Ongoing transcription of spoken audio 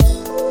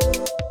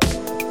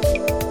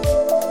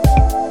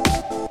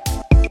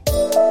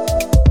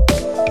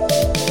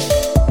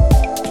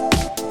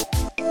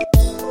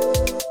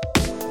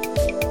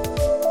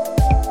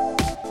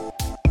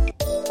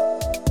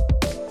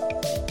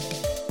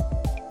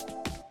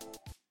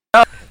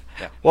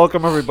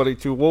Welcome, everybody,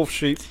 to Wolf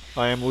Sheep.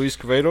 I am Luis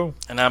Quevedo.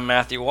 And I'm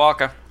Matthew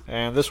Walker.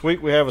 And this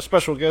week we have a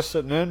special guest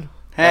sitting in.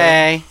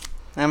 Hey,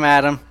 I'm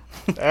Adam.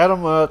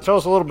 Adam, tell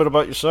us a little bit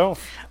about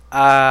yourself.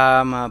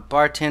 I'm a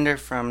bartender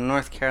from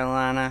North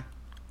Carolina.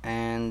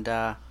 And,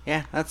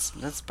 yeah, that's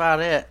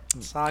about it.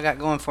 That's all I got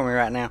going for me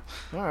right now.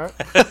 All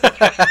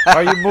right.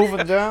 Are you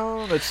moving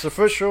down? It's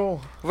official.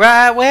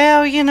 Right,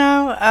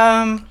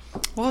 well,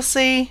 we'll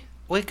see.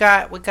 We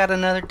got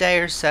another day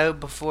or so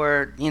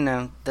before,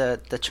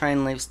 the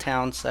train leaves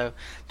town, so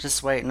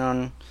just waiting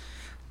on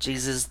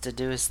Jesus to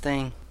do his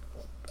thing.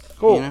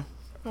 Cool. You know?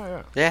 Oh,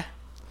 yeah. Yeah.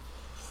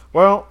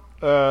 Well,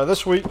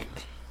 this week,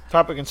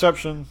 topic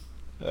inception.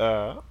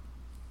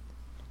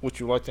 Would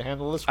you like to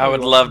handle this one? I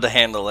would love to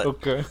handle it.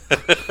 Okay.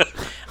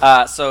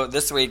 So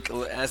this week,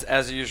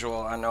 as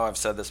usual, I know I've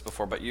said this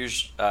before, but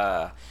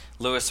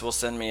Lewis will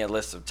send me a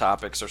list of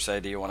topics or say,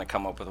 do you want to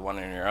come up with one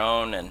on your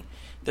own? And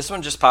this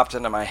one just popped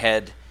into my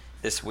head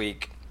this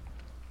week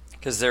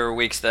because there are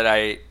weeks that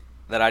I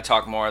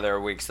talk more, there are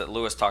weeks that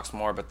Lewis talks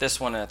more, but this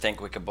one I think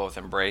we could both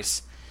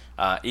embrace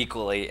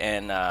equally.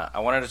 And I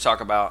wanted to talk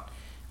about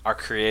our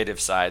creative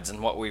sides and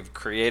what we've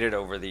created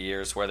over the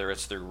years, whether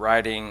it's through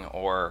writing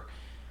or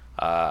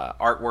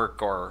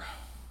artwork or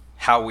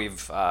how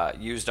we've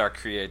used our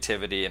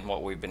creativity and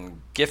what we've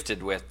been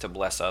gifted with to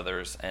bless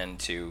others and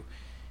to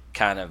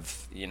kind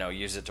of,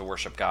 use it to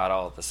worship God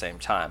all at the same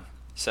time.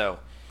 So,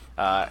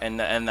 and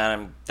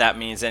then that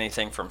means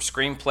anything from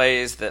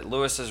screenplays that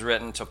Lewis has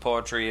written to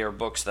poetry or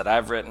books that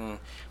I've written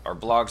or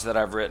blogs that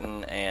I've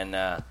written. And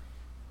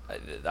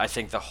I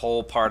think the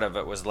whole part of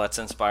it was let's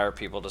inspire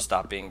people to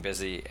stop being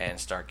busy and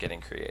start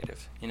getting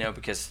creative,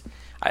 because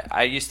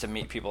I used to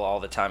meet people all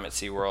the time at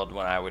SeaWorld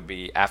when I would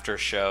be after a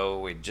show,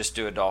 we'd just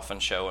do a dolphin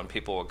show, and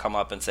people would come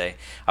up and say,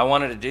 I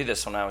wanted to do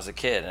this when I was a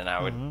kid. And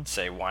I would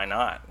say, why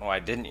not? Why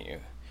didn't you?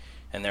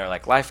 And they're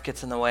like, life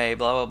gets in the way,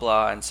 blah, blah,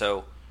 blah. And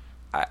so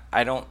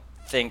I don't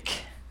think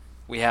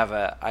we have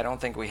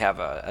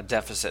a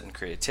deficit in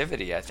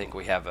creativity. I think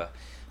we have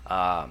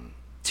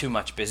too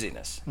much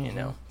busyness,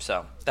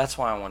 So that's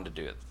why I wanted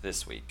to do it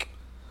this week.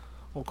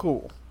 Well,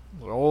 cool.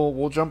 Well,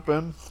 we'll jump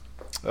in.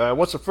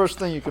 What's the first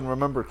thing you can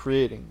remember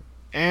creating?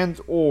 And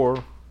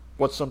or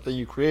what's something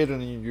you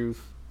created in your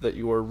youth that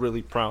you are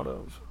really proud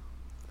of?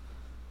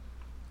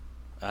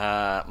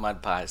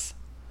 Mud pies.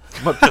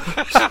 Mud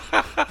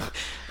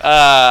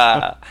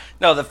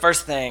No, the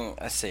first thing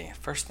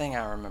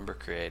I remember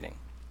creating.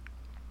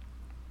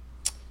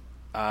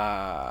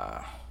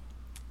 I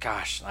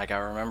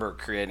remember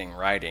creating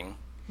writing.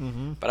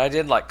 Mm-hmm. But I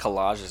did like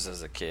collages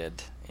as a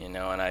kid, and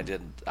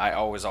I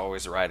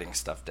always writing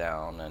stuff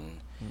down. And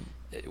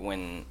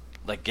when,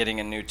 like, getting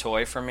a new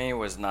toy for me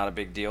was not a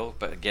big deal,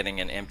 but getting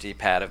an empty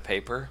pad of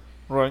paper,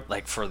 right,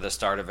 like for the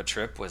start of a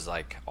trip was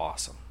like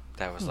awesome.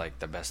 That was like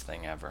the best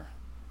thing ever.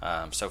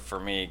 So for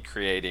me,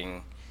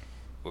 creating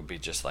would be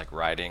just like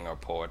writing or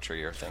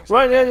poetry or things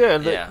right, like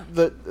that.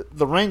 Yeah.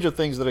 The range of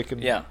things that it can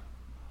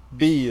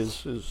be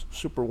is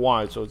super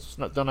wide, so it's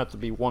doesn't have to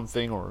be one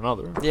thing or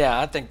another. Yeah,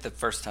 I think the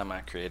first time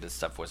I created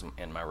stuff was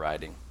in my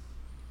writing.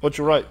 What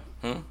you write?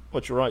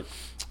 What you write?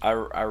 I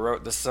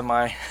wrote the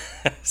semi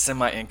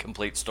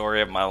incomplete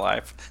story of my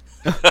life.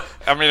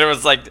 I mean, it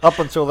was like up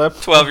until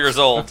that 12 years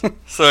old,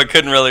 so I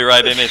couldn't really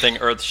write anything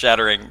earth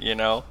shattering,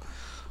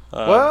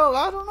 well,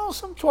 I don't know.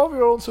 Some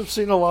 12-year-olds have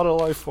seen a lot of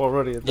life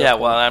already. At that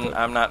point,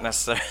 I'm not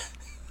necessarily.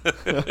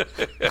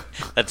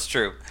 That's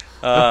true.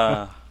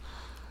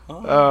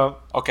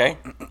 Okay.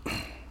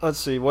 Let's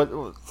see. What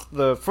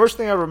the first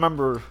thing I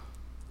remember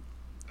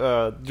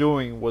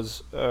doing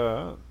was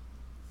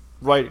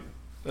writing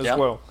as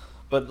well.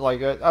 But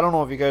like I don't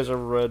know if you guys ever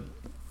read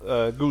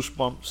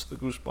Goosebumps, the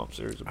Goosebumps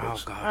series of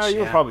books. Oh gosh, you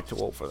were probably too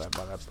old for that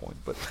by that point.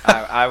 But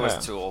I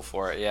was too old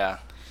for it. Yeah.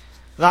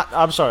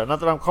 I'm sorry. Not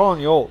that I'm calling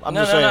you old. I'm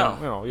just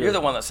saying. No. You're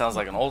the one that sounds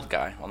like an old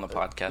guy on the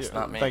podcast,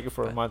 not me. Thank you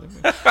for reminding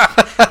me.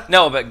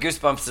 No, but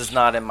Goosebumps is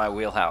not in my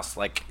wheelhouse.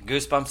 Like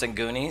Goosebumps and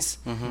Goonies,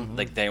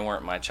 like they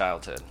weren't my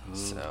childhood.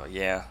 So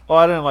yeah. Well,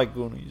 I didn't like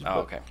Goonies.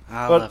 Oh, okay.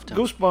 But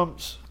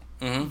Goosebumps,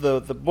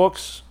 the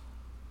books,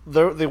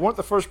 they weren't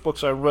the first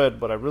books I read,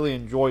 but I really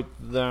enjoyed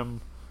them.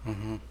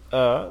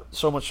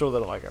 So much so that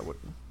like I would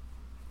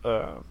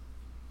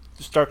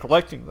start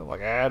collecting them.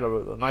 Like I had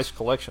a nice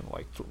collection,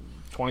 like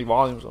 20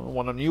 volumes. And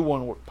when a new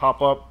one would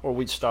pop up, or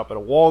we'd stop at a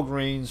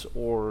Walgreens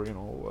or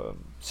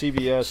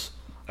CVS.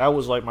 That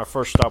was like my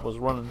first stop, was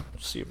running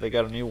to see if they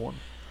got a new one.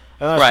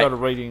 And then I started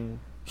reading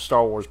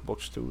Star Wars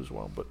books too as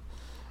well. But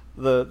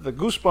the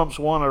Goosebumps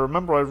one, I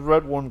remember I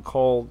read one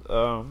called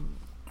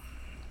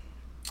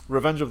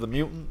Revenge of the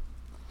Mutant,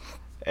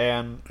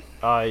 and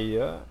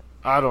I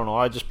don't know,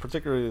 I just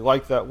particularly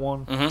liked that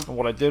one. And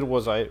what I did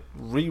was I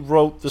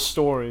rewrote the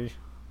story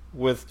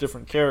with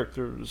different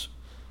characters,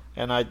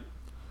 and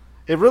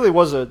it really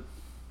was a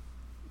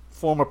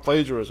form of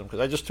plagiarism, because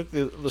I just took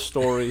the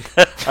story,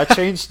 I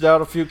changed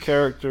out a few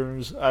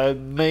characters, I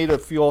made a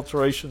few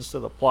alterations to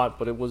the plot,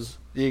 but it was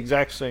the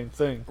exact same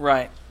thing.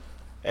 Right.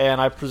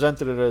 And I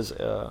presented it as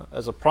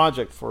a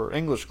project for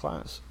English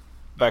class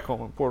back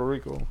home in Puerto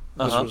Rico.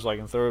 This was like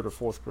in 3rd or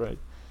 4th grade.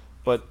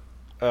 But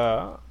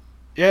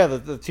yeah,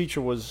 the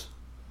teacher was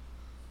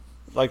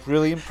like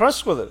really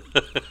impressed with it.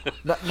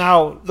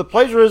 Now the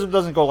plagiarism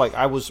doesn't go like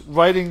I was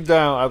writing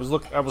down. I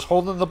was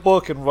holding the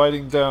book and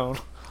writing down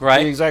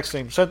Right. the exact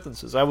same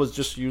sentences. I was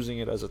just using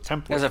it as a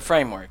template. As a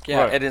framework.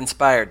 Yeah, Right. it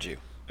inspired you.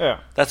 Yeah.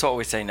 That's what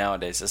we say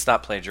nowadays. It's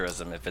not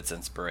plagiarism if it's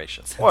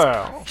inspiration.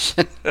 Well,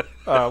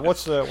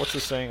 what's the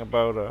saying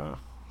about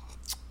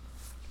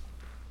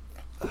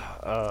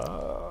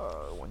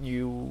when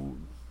you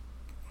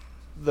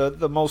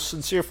the most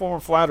sincere form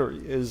of flattery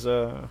is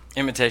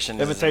Imitation is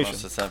the Imitation.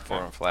 most essential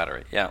form of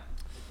flattery. Yeah.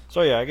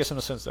 so yeah, I guess in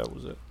a sense that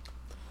was it.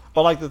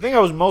 But like the thing I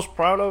was most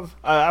proud of,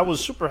 I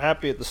was super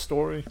happy at the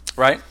story.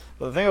 Right?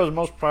 But the thing I was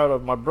most proud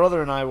of, my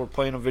brother and I were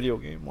playing a video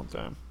game one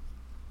time,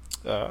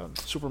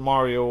 Super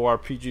Mario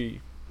RPG,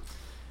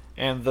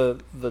 and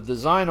the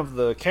design of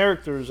the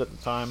characters at the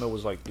time, it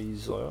was like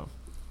these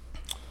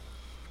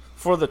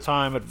for the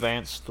time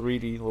advanced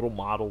 3D little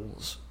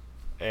models,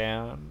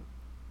 and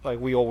like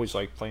we always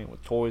liked playing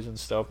with toys and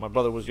stuff. My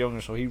brother was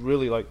younger, so he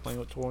really liked playing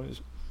with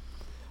toys.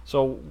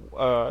 So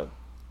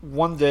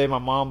one day my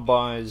mom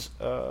buys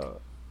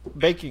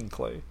baking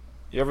clay.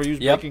 You ever use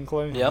Yep. baking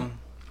clay? Yep.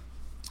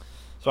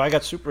 So I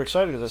got super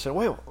excited because I said,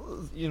 well,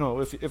 you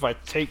know, if I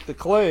take the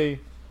clay,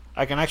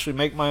 I can actually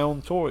make my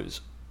own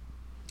toys.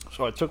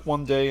 So I took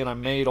one day and I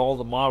made all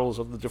the models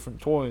of the different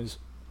toys.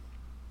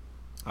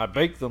 I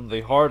baked them,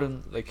 they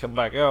hardened, they come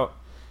back out.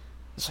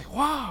 It's like,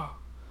 wow.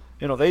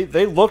 You know,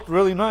 they looked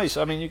really nice.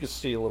 I mean, you could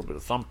see a little bit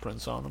of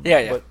thumbprints on them. Yeah,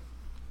 yeah. But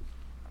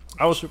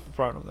I was super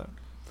proud of that.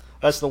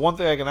 That's the one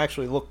thing I can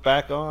actually look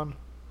back on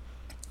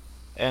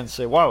and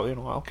say, wow, you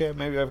know, okay,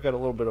 maybe I've got a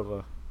little bit of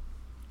a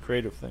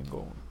creative thing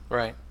going.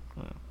 Right.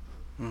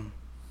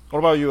 What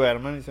about you,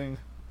 Adam? Anything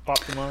pop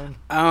to mind?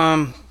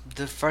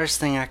 The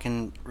first thing I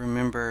can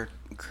remember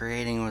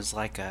creating was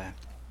like a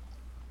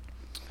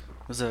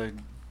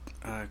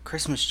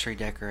Christmas tree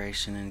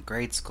decoration in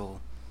grade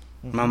school.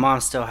 Mm-hmm. My mom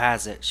still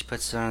has it. She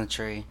puts it on the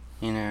tree.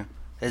 You know,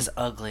 it's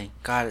ugly.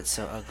 God, it's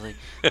so ugly.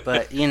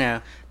 But you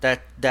know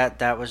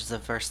that was the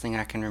first thing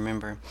I can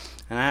remember,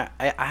 and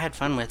I had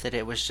fun with it.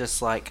 It was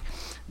just like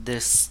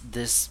this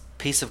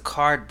piece of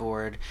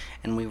cardboard,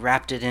 and we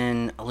wrapped it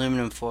in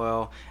aluminum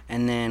foil,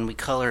 and then we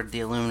colored the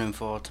aluminum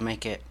foil to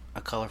make it a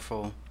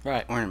colorful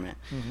Right. ornament.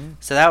 Mm-hmm.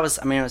 So that was,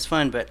 I mean, it was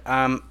fun, but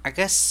I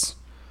guess,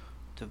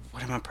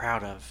 what am I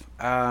proud of?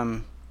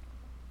 I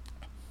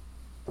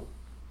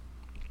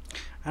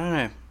don't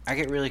know. I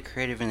get really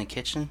creative in the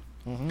kitchen,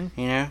 Mm-hmm.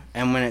 you know,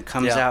 and when it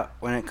comes Yeah.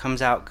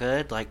 out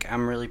good, like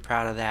I'm really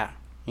proud of that,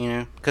 you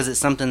know, because it's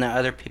something that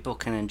other people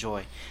can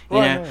enjoy. You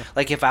Right, know, yeah.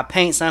 like if I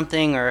paint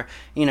something or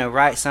you know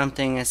write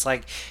something, it's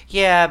like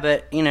yeah,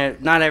 but you know,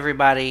 not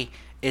everybody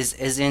is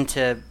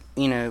into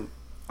you know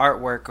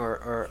artwork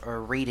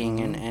or reading,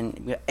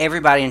 and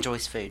everybody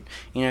enjoys food,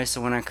 you know.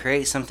 So when I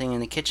create something in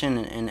the kitchen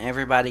and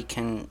everybody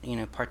can you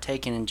know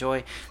partake and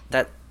enjoy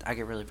that, I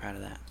get really proud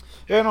of that.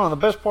 Yeah, no, and the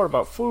best part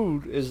about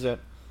food is that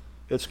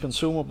it's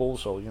consumable,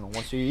 so, you know,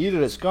 once you eat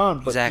it, it's gone,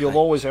 but Exactly. you'll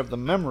always have the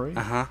memory.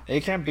 Uh-huh. And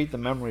you can't beat the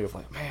memory of,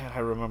 like, man, I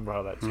remember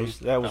how that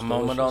tasted. That was A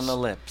moment on the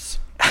delicious.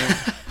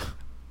 lips.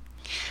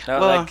 No,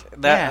 Well, like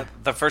that. yeah.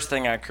 The first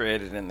thing I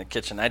created in the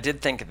kitchen, I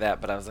did think of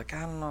that, but I was like, I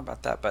don't know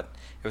about that. But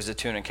it was a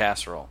tuna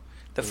casserole.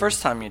 The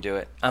first time you do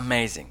it,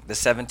 amazing. The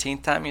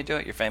 17th time you do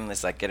it, your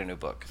family's like, get a new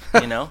book,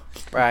 you know.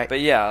 Right. But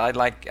yeah, I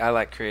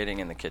like creating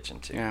in the kitchen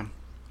too. Yeah.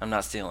 I'm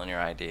not stealing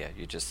your idea.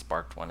 You just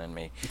sparked one in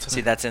me.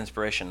 See, that's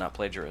inspiration, not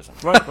plagiarism.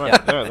 Right, right. Yeah,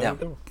 There yeah.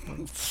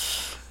 we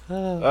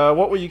go.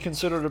 What would you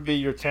consider to be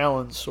your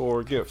talents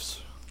or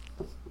gifts?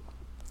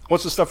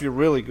 What's the stuff you're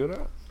really good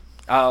at?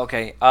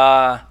 Okay.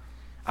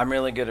 I'm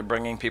really good at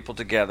bringing people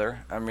together.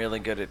 I'm really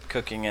good at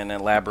cooking an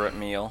elaborate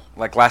meal.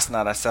 Like last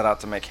night, I set out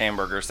to make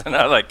hamburgers, and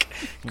I like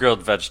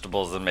grilled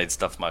vegetables and made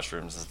stuffed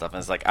mushrooms and stuff. And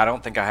it's like I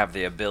don't think I have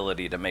the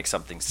ability to make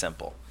something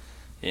simple,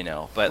 you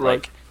know. But Right.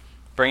 like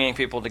bringing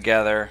people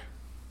together,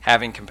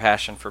 having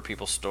compassion for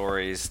people's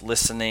stories,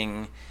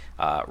 listening,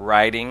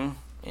 writing.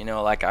 You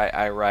know, like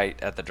I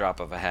write at the drop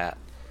of a hat.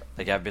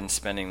 Like I've been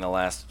spending the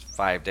last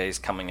 5 days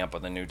coming up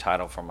with a new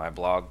title for my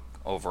blog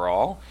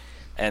overall,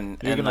 and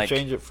You're going like to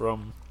change it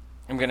from...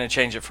 I'm going to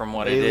change it from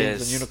what Aliens it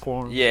is. and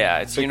unicorns Yeah,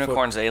 and it's Bigfoot.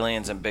 unicorns,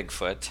 aliens, and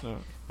Bigfoot. Yeah.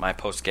 My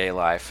post-gay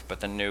life.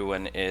 But the new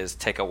one is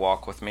Take a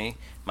Walk with Me,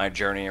 My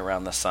Journey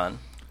Around the Sun,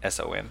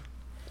 S-O-N.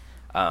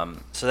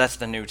 So that's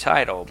the new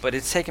title. But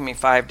it's taken me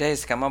 5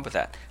 days to come up with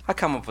that. I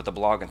come up with a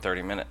blog in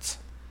 30 minutes.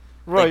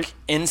 Right. Like,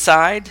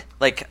 inside,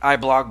 like, I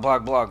blog.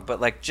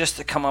 But, like, just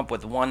to come up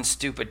with one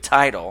stupid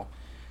title,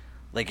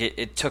 like,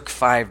 it took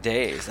 5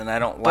 days. And I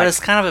don't like... But it's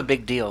kind of a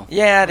big deal.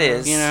 Yeah, it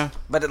is. You know?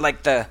 But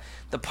like the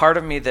part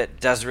of me that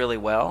does really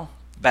well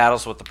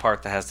battles with the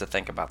part that has to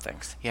think about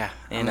things. Yeah,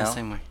 You I'm know? the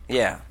same way.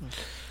 Yeah.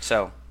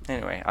 So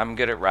anyway, I'm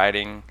good at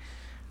writing.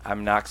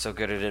 I'm not so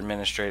good at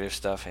administrative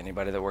stuff.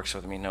 Anybody that works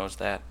with me knows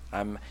that.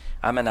 I'm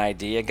an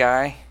idea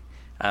guy,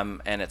 and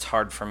it's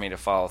hard for me to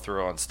follow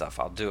through on stuff.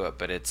 I'll do it,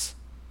 but it's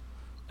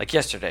like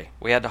yesterday.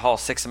 We had to haul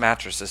 6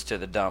 mattresses to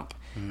the dump,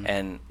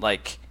 and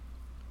like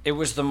it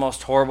was the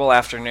most horrible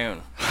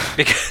afternoon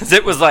because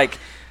it was like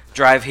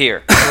drive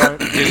here, Right.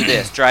 do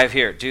this, drive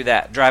here, do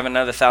that, drive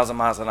another 1,000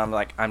 miles, and I'm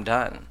like, I'm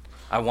done.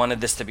 I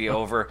wanted this to be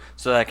over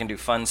so that I can do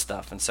fun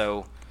stuff. And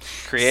so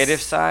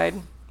creative side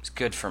is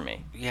good for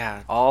me.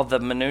 Yeah. All the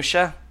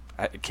minutia,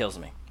 it kills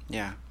me.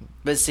 Yeah.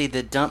 But see,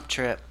 the dump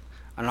trip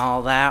and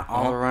all that,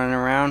 all the running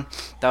around,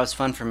 that was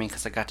fun for me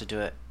because I got to do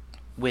it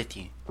with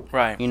you.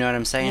 Right. You know what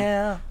I'm saying?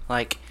 Yeah.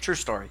 Like, True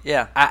story.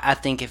 Yeah. I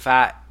think if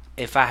I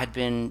had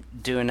been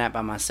doing that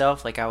by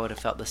myself, like I would have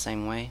felt the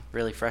same way,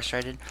 really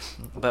frustrated.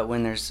 But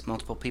when there's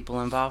multiple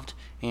people involved,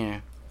 you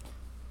know,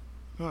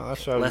 Well,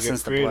 that's how you get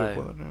lessons to creative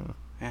blow. with it.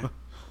 Yeah.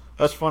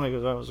 That's funny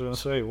because I was going to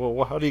say,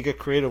 well, how do you get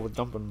creative with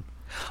dumping?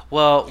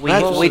 Well,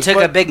 That's we just took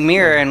a like- big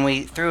mirror and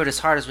we threw it as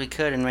hard as we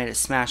could and made it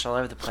smash all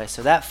over the place.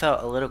 So that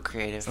felt a little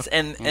creative.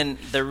 And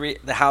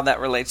how that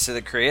relates to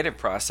the creative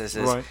process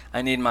is Right.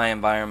 I need my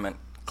environment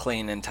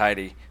clean and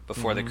tidy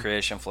before the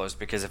creation flows,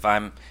 because if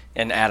I'm,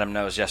 and Adam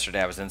knows,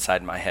 yesterday I was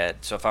inside my head,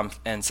 so if I'm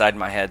inside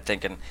my head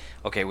thinking,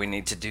 okay, we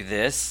need to do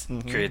this,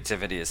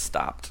 creativity is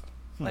stopped,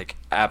 like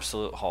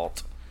absolute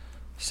halt.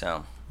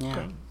 So Yeah.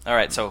 Okay. all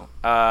right, so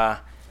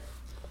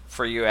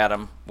for you,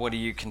 Adam, what do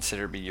you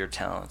consider to be your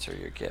talents or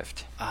your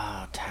gift?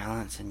 Oh,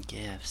 talents and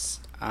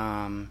gifts.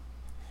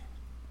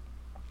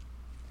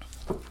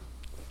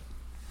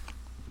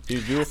 Do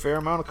you do a fair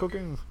amount of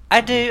cooking?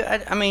 I do.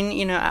 I mean,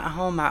 you know, at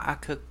home I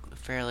cook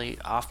fairly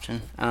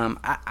often.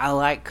 I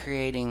like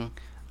creating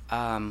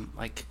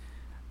like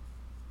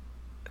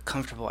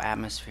comfortable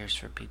atmospheres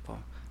for people.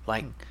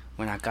 Like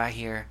when I got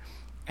here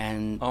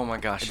and Oh my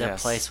gosh, the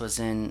yes. place was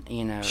in,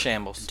 you know,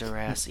 Shambles.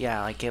 duress.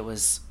 Yeah, like it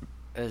was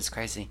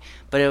crazy.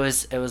 But it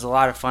was a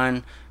lot of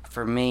fun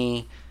for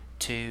me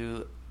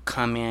to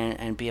come in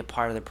and be a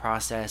part of the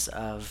process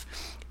of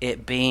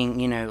it being,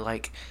 you know,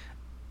 like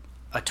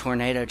a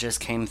tornado just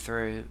came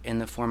through in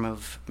the form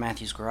of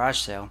Matthew's garage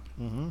sale,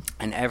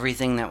 and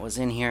everything that was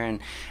in here,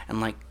 and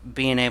like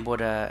being able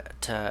to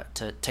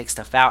take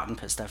stuff out and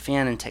put stuff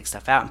in, and take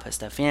stuff out and put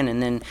stuff in,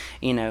 and then,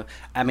 you know,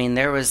 I mean,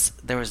 there was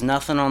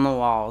nothing on the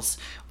walls.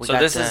 So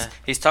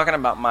he's talking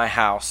about my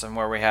house and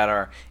where we had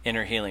our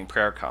inner healing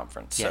prayer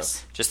conference. Yes.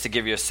 So just to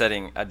give you a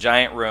setting, a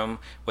giant room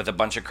with a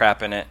bunch of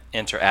crap in it.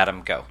 Enter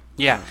Adam, go.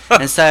 Yeah,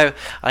 and so,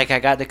 like, I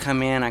got to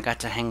come in, I got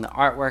to hang the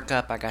artwork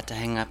up, I got to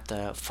hang up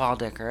the fall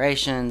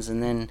decorations,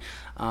 and then,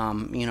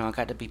 you know, I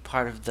got to be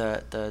part of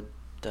the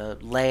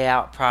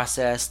layout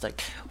process,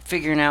 like,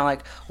 figuring out,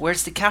 like,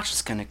 where's the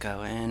couches going to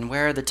go, and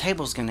where are the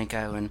tables going to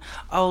go, and,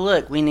 oh,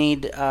 look, we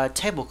need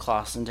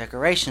tablecloths and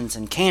decorations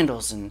and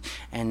candles, and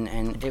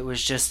it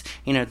was just,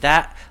 you know,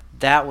 that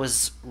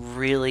was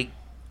really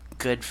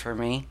good for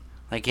me.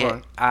 Like,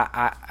 Right.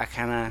 I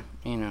kind of,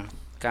 you know,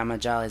 got my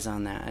jollies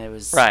on that. It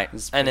was Right. it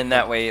was And pretty in cool.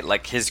 that way,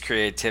 like, his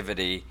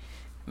creativity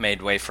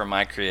made way for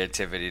my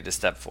creativity to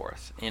step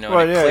forth. You know,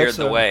 Right, and it yeah, cleared it's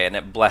the way, and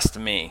it blessed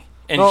me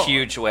in No.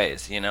 huge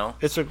ways, you know?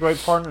 It's a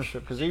great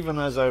partnership because even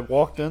as I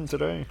walked in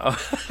today,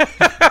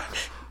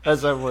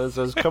 as I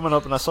was coming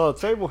up and I saw a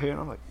table here, and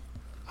I'm like,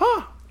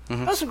 huh,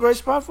 that's a great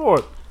spot for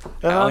it.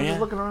 And Oh, I'm yeah. just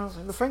looking around,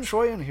 saying, the feng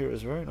shui in here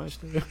is very nice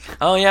too.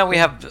 Oh, yeah, we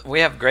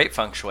have great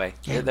feng shui.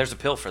 There's a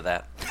pill for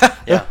that.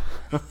 Yeah.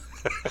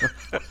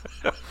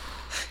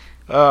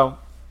 I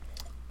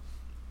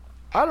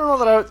don't know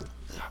that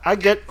I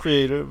get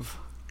creative.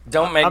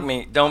 Don't make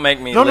me No,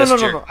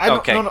 list your no. I know-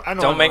 okay. no, no, I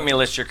know, Don't I make know. me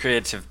list your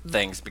creative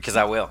things, because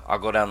I will. I'll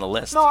go down the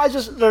list. No, I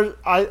just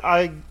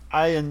I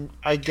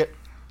get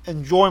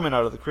enjoyment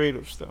out of the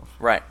creative stuff.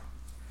 Right.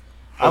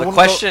 I Well, the wouldn't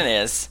question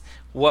is,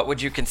 what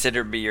would you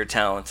consider to be your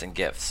talents and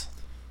gifts?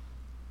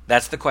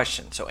 That's the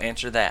question. So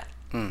answer that.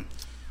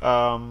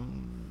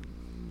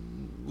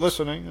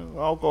 Listening,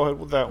 I'll go ahead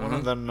with that one,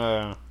 and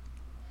then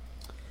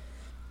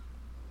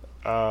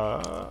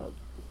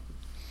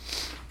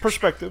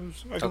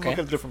perspectives. I can Okay. look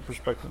at different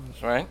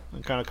perspectives Right?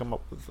 and kind of come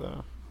up with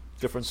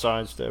different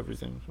sides to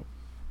everything.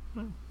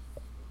 So,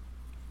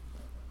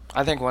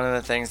 I think one of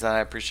the things that I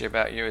appreciate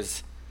about you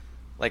is,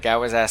 like, I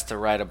was asked to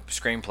write a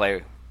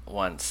screenplay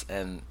once,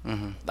 and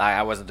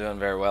I wasn't doing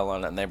very well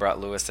on it, and they brought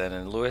Lewis in,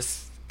 and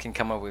Lewis can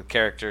come up with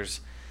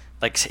characters.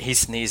 Like, he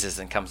sneezes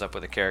and comes up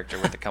with a character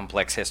with a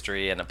complex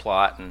history and a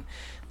plot, and,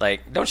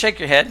 like, don't shake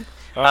your head.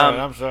 all right,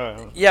 I'm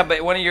sorry. Yeah,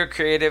 but one of your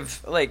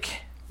creative,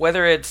 like,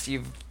 whether it's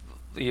you've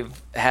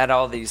had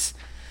all these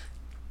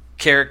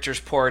characters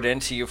poured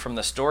into you from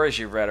the stories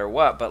you've read or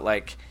what, but,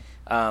 like,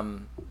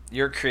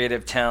 your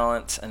creative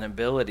talents and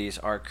abilities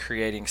are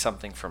creating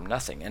something from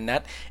nothing, and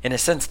that, in a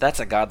sense, that's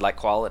a godlike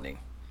quality,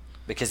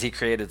 because he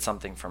created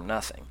something from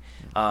nothing.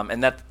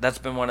 And that's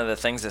been one of the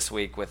things this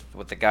week with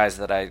the guys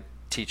that I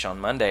teach on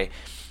Monday,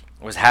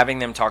 was having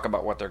them talk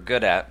about what they're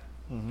good at,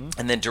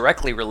 and then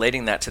directly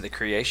relating that to the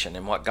creation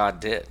and what God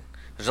did.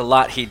 There's a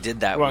lot he did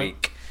that Right.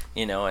 week,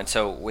 you know, and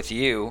so with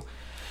you,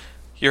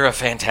 you're a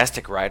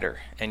fantastic writer,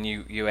 and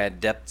you add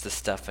depth to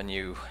stuff, and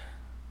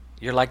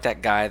you're like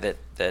that guy that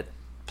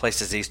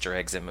places Easter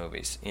eggs in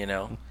movies, you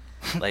know,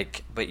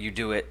 like, but you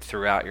do it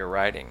throughout your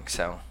writing.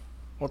 So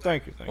Well,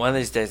 thank you. one of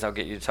these days I'll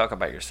get you to talk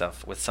about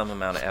yourself with some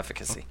amount of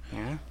efficacy.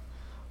 Yeah.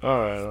 All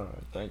right.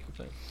 Thank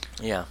you.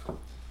 Yeah.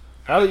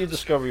 How do you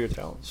discover your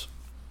talents?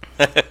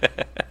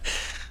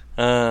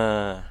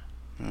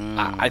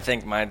 I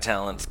think my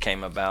talents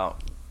came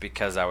about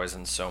because I was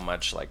in so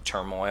much like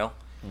turmoil,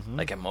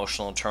 like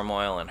emotional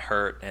turmoil and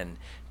hurt. And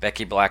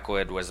Becky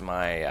Blackwood was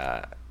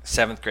my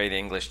 7th grade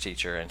English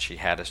teacher, and she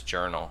had us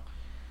journal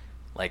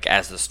like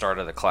as the start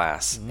of the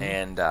class.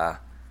 And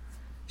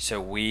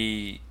so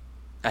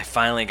I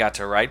finally got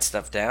to write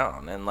stuff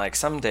down. And like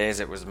some days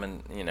it was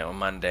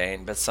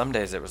mundane, but some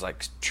days it was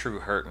like true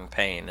hurt and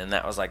pain. And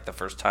that was like the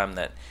first time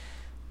that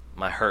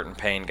my hurt and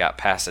pain got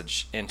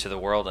passage into the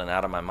world and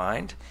out of my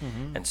mind.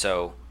 And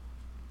so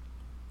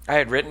I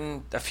had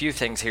written a few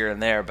things here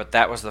and there, but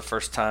that was the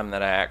first time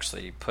that I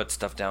actually put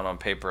stuff down on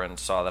paper and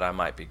saw that I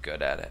might be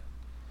good at it.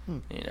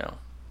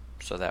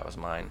 So that was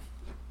mine.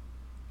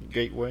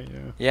 Gateway,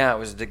 yeah. Yeah, it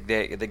was the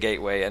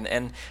gateway.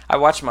 And I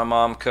watched my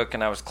mom cook,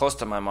 and I was close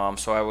to my mom,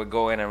 so I would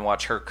go in and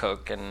watch her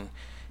cook, and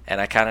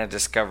I kind of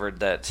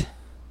discovered that,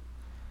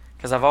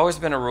 because I've always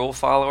been a rule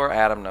follower.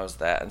 Adam knows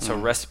that, and so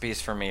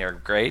recipes for me are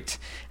great.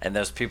 And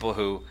those people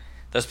who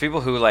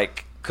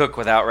like cook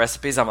without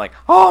recipes, I'm like,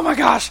 oh my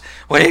gosh,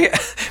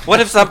 what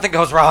if something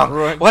goes wrong?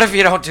 Right. What if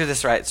you don't do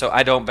this right? So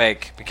I don't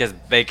bake, because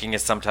baking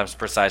is sometimes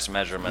precise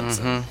measurements.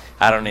 And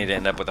I don't need to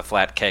end up with a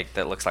flat cake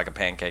that looks like a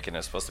pancake and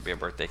it's supposed to be a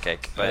birthday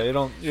cake. But you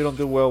don't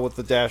do well with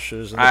the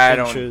dashes and the I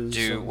pinches. don't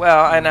do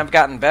well, and I've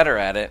gotten better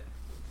at it.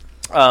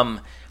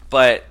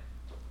 But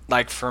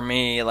like for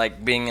me,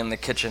 like being in the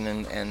kitchen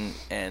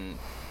and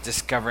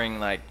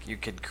discovering like you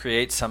could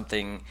create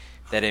something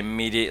that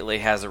immediately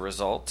has a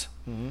result,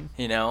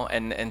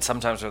 and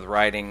sometimes with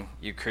writing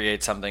you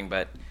create something,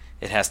 but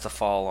it has to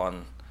fall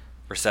on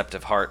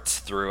receptive hearts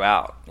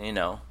throughout,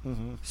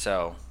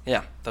 So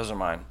yeah, those are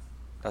mine.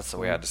 That's the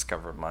way I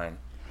discovered mine.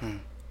 What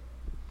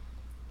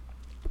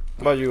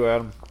about you,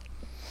 Adam?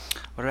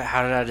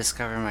 How did I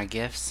discover my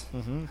gifts?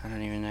 I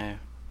don't even know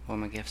what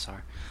my gifts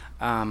are.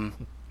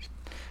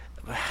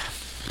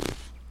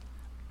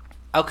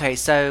 Okay,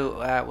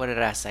 so what did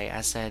I say?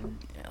 I said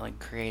like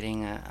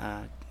creating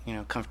a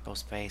comfortable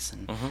space,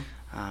 and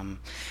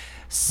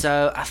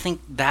so I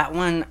think that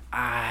one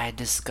I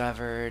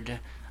discovered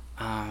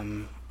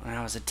when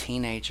I was a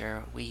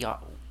teenager. We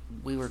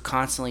were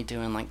constantly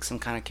doing like some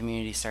kind of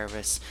community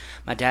service.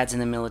 My dad's in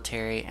the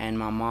military, and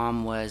my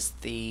mom was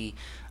the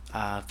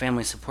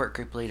family support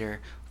group leader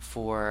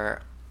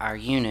for our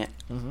unit,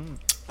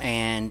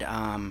 and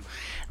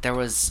there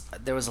was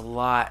a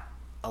lot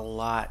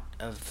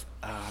of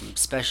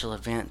special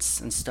events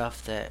and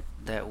stuff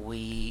that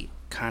we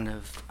kind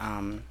of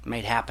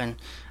made happen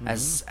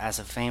as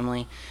a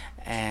family,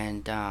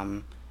 and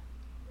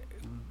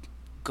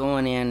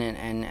going in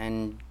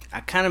and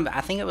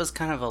I think it was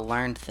kind of a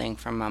learned thing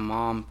from my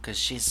mom, because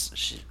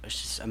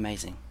she's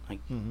amazing.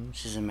 Like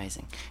she's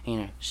amazing.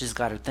 She's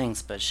got her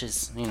things, but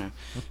she's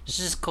she's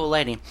just a cool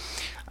lady.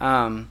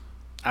 I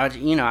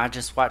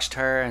just watched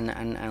her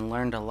and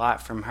learned a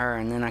lot from her,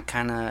 and then I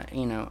kind of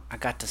I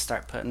got to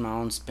start putting my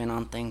own spin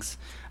on things.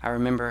 I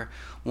remember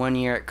one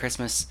year at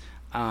Christmas,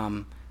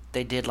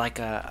 they did like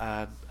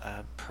a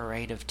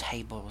parade of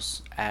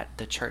tables at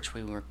the church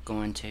we were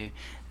going to,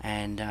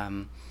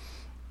 and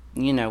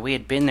we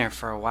had been there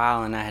for a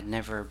while, and I had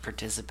never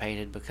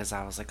participated because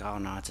I was like, oh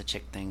no, it's a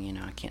chick thing,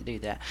 I can't do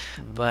that.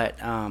 But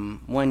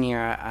one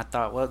year I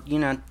thought, well,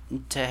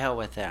 to hell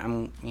with it.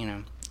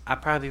 I'll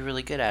probably be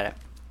really good at it.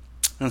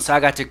 And so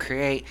I got to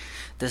create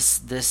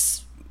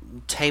this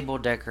table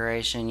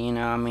decoration.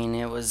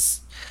 It was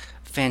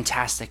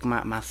fantastic.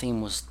 My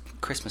theme was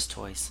Christmas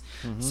toys.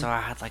 So I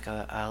had like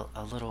a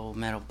little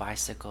metal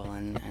bicycle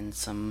and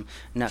some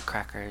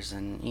nutcrackers,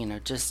 and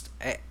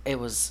it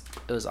was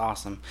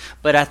awesome.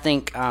 But I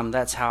think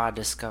that's how I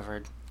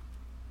discovered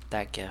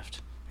that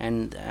gift.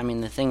 And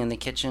the thing in the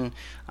kitchen,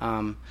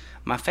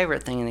 my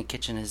favorite thing in the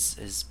kitchen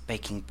is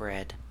baking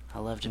bread. I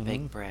love to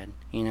bake bread.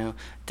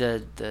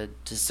 The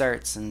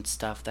desserts and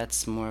stuff,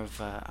 that's more of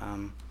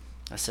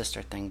a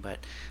sister thing, but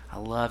I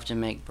love to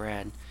make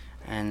bread.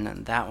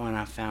 And that one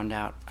I found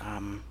out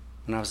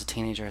when I was a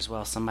teenager as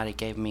well. Somebody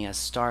gave me a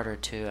starter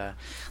to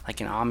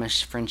like an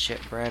Amish friendship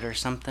bread or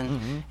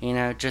something,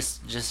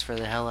 just for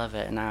the hell of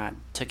it. And I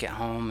took it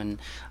home, and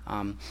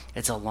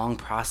it's a long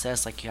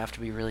process. Like, you have to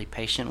be really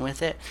patient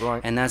with it. Right.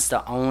 And that's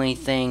the only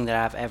thing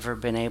that I've ever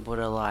been able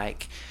to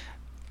like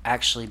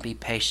actually be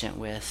patient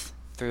with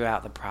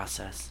throughout the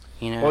process.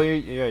 Well,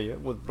 yeah.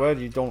 With bread,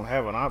 you don't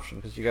have an option,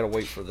 because you got to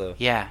wait for the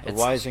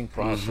rising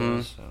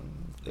process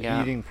and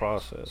the eating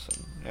process,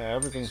 and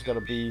everything's got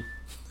to be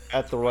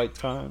at the right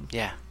time.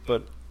 Yeah.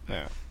 But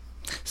yeah.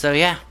 So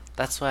yeah,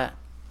 that's what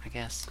I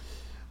guess.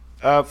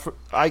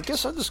 I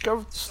guess I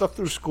discovered stuff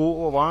through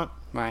school a lot.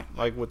 Right.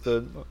 Like with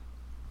the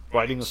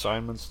writing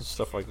assignments and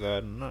stuff like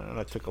that, and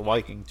I took a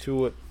liking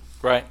to it.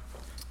 Right.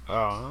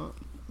 I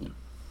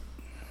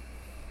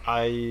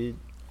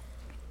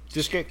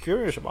just get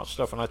curious about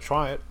stuff, and I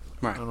try it.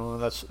 Right.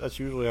 That's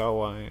usually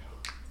how I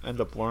end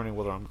up learning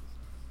whether I'm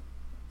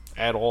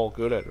at all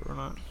good at it or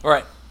not.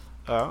 Right.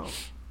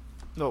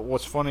 No,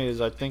 what's funny is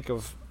I think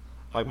of,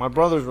 like, my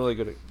brother's really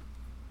good at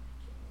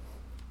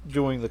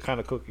doing the kind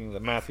of cooking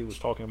that Matthew was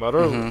talking about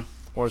earlier.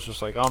 where it's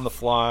just like on the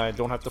fly,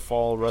 don't have to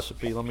follow a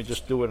recipe. Let me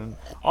just do it, and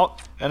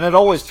it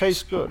always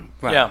tastes good.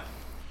 Right. Yeah.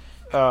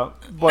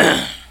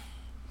 But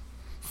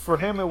for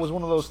him, it was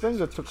one of those things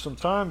that took some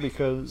time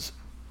because,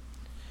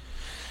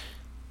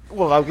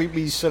 well, we'd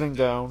be sitting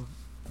down,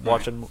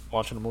 watching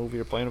a movie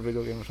or playing a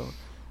video game or something.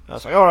 And I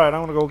was like, all right,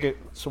 I'm gonna go get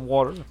some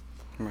water.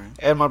 Right.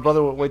 And my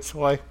brother would wait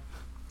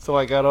till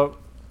I got up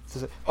to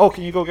say, "Oh,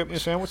 can you go get me a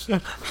sandwich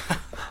then?"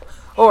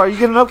 "Oh, are you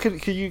getting up? Can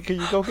you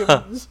go get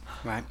me this?"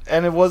 Right.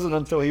 And it wasn't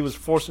until he was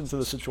forced into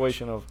the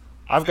situation of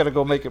I've got to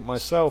go make it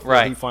myself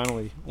that he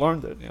finally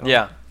learned it. You know?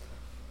 Yeah.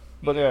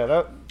 But yeah,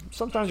 that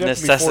sometimes you have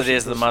to be Necessity forced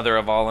is into the mother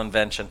of all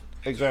invention.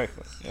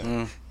 Exactly.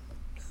 Yeah.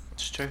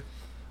 It's true.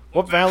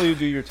 What value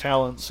do your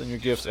talents and your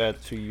gifts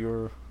add to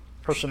your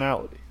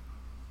personality?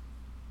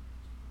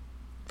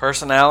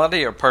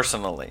 Personality or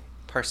personally?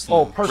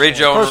 Personally. Oh, personally. Read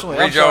your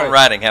I'm sorry. own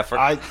writing, Heifer.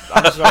 I'm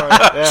sorry.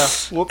 Yeah.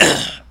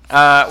 Whoops.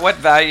 What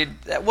value?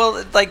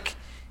 Well, like,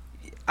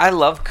 I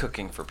love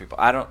cooking for people.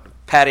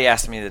 Patty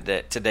asked me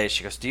today,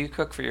 she goes, "Do you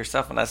cook for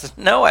yourself?" And I said,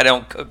 "No, I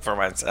don't cook for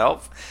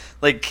myself.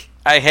 Like,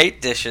 I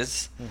hate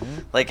dishes.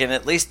 Like, and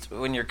at least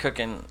when you're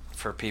cooking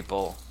for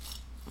people,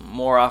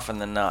 more often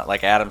than not,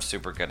 like Adam's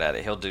super good at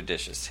it. He'll do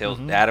dishes.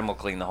 Adam will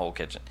clean the whole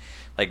kitchen.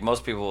 Like,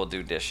 most people will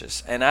do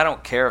dishes. And I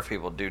don't care if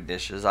people do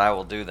dishes. I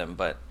will do them.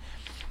 But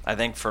I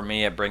think for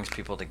me, it brings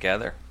people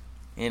together,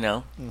 you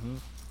know?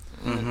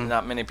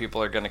 Not many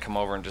people are going to come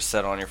over and just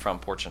sit on your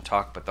front porch and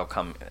talk, but they'll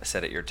come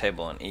sit at your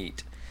table and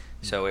eat.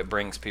 So it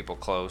brings people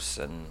close.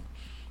 And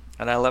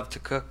I love to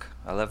cook.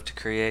 I love to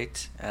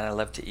create. And I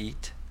love to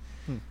eat.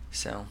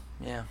 So,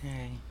 yeah.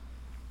 Yay.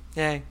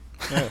 Yay.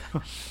 Yeah.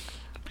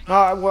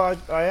 Well,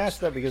 I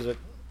asked that because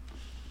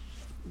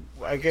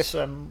I guess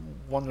I'm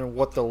wondering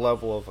what the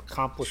level of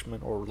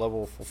accomplishment or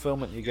level of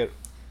fulfillment you get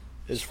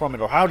is from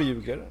it, or how do you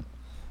get it?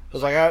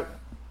 Because like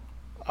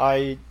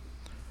I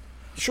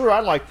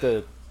like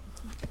the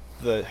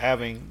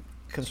having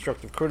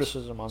constructive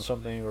criticism on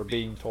something, or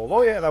being told,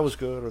 "Oh yeah, that was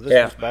good," or "This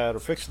was bad," or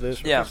 "Fix this,"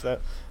 or "Fix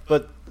that."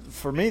 But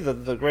for me,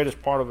 the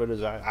greatest part of it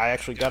is I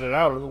actually got it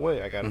out of the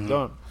way. I got it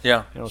done.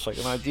 Yeah. You know, it's like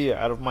an idea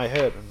out of my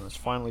head, and it's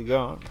finally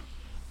gone.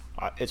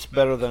 It's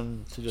better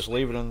than to just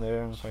leave it in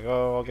there. And it's like,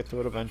 oh, I'll get to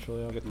it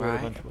eventually. I'll get to it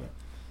eventually.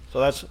 So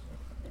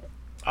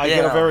I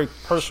get a very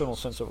personal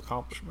sense of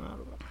accomplishment out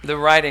of it. The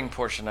writing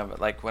portion of it,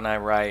 like when I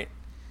write,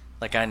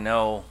 like I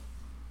know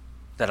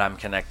that I'm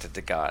connected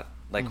to God.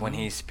 Like when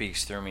He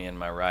speaks through me in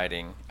my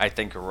writing, I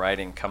think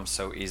writing comes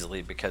so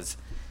easily because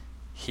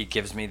He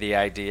gives me the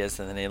ideas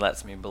and then He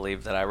lets me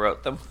believe that I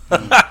wrote them.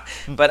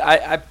 But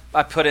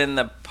I put in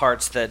the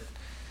parts that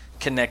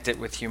connect it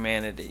with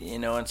humanity, you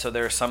know, and so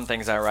there are some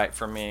things I write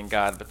for me and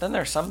God, but then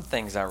there are some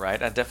things I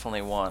write, I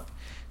definitely want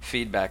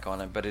feedback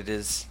on it, but it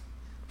is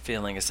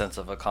feeling a sense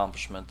of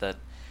accomplishment that,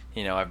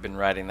 you know, I've been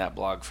writing that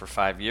blog for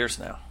 5 years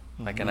now.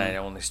 Like, and I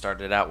only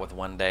started out with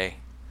one day,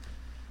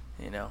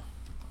 you know.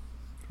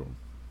 Cool.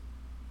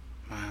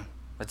 Wow.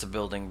 It's a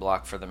building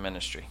block for the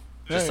ministry,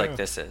 just like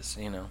this is,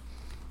 you know.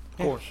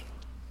 Of course.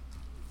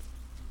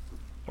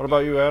 What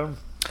about you, Adam?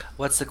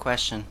 What's the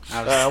question?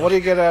 What do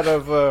you get out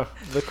of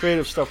the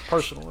creative stuff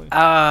personally?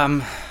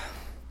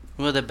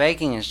 Well, the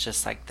baking is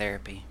just like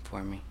therapy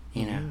for me.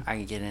 You know, I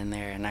can get in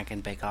there and I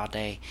can bake all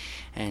day,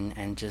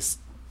 and just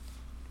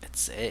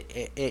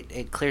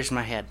it clears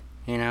my head.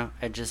 You know,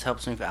 it just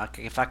helps me.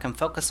 If I can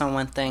focus on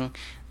one thing,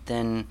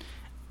 then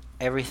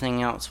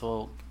everything else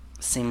will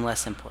seem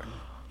less important.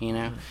 You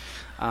know,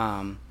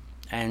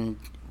 and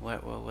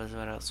what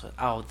else?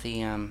 Oh,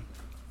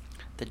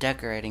 the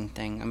decorating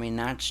thing. I mean,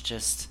 that's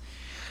just.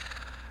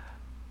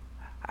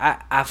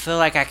 I feel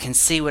like I can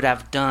see what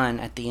I've done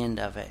at the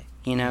end of it.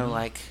 You know,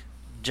 like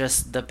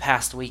just the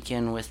past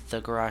weekend with the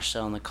garage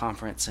sale and the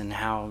conference and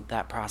how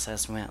that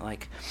process went.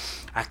 Like,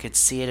 I could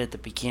see it at the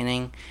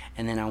beginning,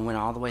 and then I went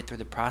all the way through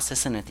the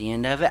process, and at the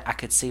end of it, I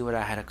could see what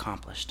I had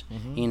accomplished.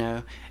 You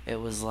know,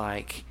 it was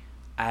like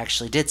I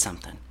actually did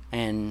something,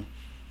 and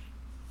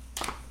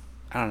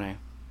I don't know.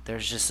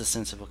 There's just a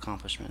sense of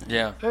accomplishment.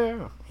 Yeah.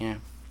 Yeah.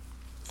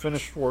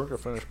 Finished work or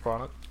finished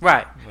product.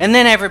 Right. And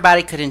then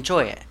everybody could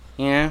enjoy it.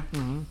 You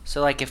know?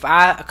 So, like, if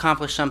I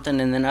accomplish something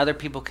and then other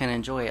people can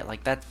enjoy it,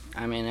 like that,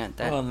 I mean,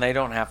 that. Well, and they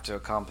don't have to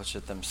accomplish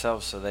it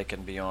themselves, so they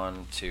can be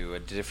on to a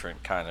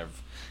different kind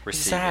of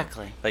receiving.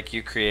 Exactly. Like,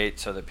 you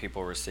create so that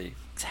people receive.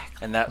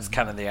 Exactly. And that's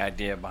kind of the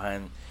idea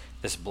behind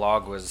this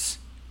blog was,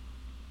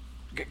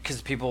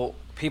 because people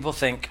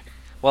think,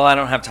 well, I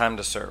don't have time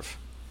to serve.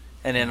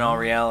 And in all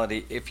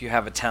reality, if you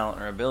have a talent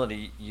or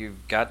ability,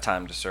 you've got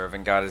time to serve,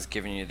 and God has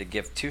given you the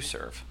gift to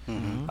serve.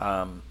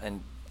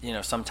 And you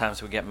know,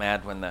 sometimes we get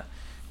mad when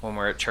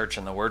we're at church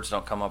and the words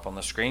don't come up on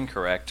the screen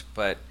correct,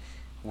 but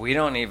we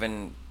don't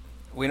even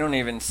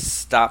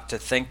stop to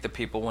thank the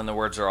people when the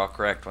words are all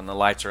correct, when the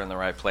lights are in the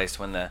right place,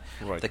 when the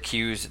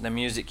cues, the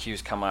music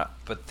cues come up.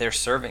 But they're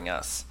serving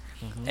us,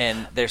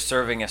 and they're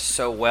serving us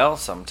so well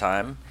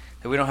sometime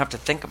that we don't have to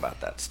think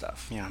about that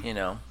stuff. Yeah. You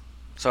know,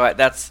 so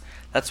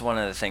that's one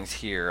of the things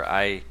here.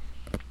 I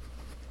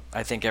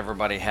think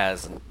everybody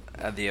has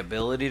the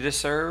ability to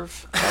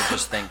serve. I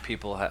just think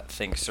people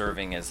think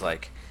serving is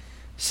like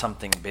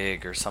something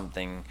big or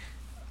something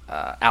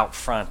out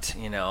front,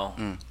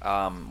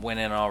 when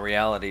in all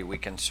reality we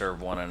can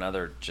serve one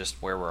another just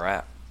where we're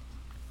at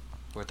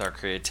with our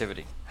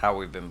creativity, how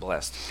we've been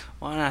blessed.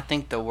 Well, and I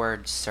think the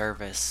word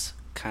service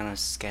kind of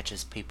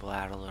sketches people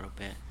out a little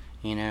bit,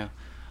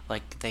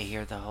 like they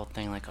hear the whole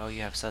thing like, oh,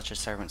 you have such a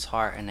servant's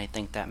heart, and they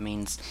think that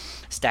means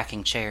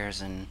stacking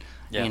chairs and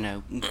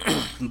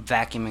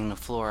vacuuming the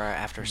floor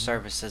after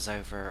service is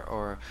over,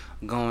 or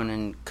going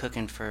and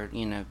cooking for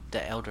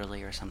the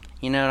elderly or something.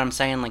 You know what I'm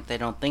saying? Like, they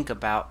don't think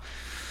about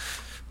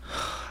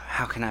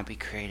how can I be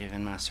creative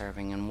in my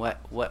serving, and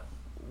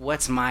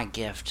what's my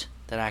gift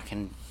that I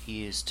can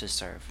use to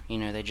serve.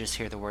 They just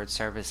hear the word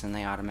service and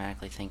they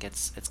automatically think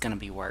it's going to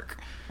be work.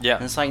 Yeah.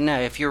 And it's like, no,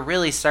 if you're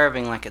really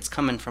serving, like, it's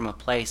coming from a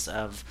place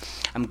of,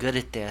 I'm good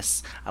at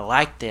this, I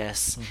like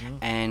this,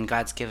 and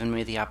God's given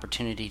me the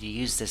opportunity to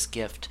use this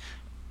gift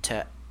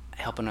to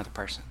help another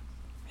person.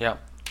 Yeah,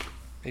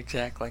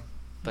 exactly.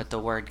 But the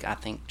word, I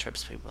think,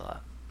 trips people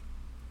up.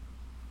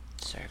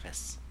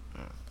 Service.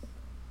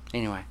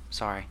 Anyway,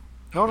 sorry.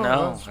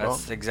 No,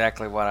 that's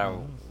exactly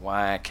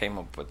why I came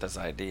up with this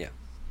idea.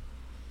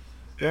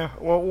 Yeah.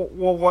 Well,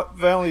 what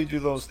value do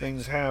those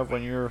things have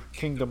when you're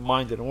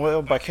kingdom-minded? And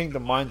well, by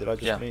kingdom-minded, I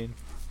just mean,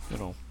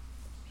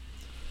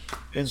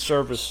 in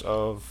service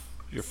of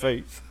your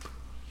faith.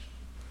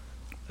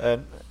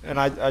 And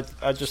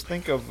I just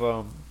think of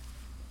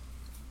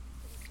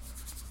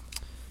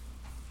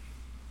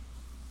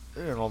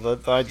the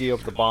idea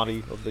of the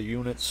body, of the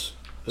units.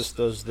 This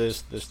does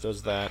this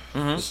does that.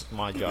 This is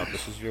my job.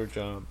 This is your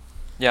job.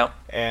 Yeah.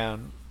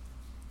 And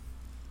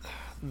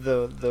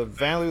the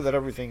value that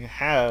everything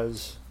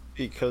has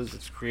because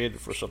it's created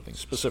for something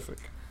specific.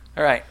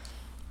 All right.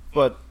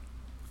 But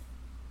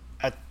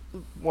I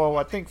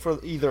think for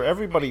either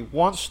everybody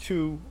wants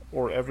to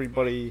or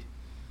everybody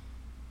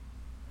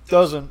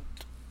doesn't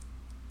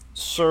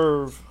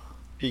serve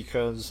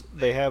because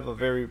they have a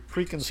very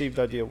preconceived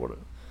idea of what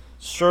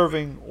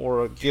serving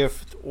or a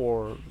gift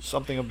or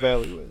something of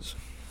value is.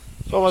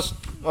 So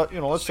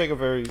let's take a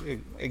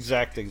very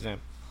exact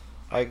example.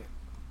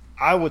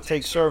 I would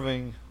take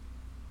serving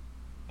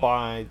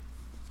by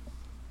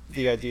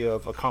the idea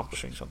of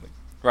accomplishing something.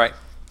 Right.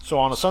 So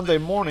on a Sunday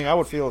morning, I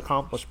would feel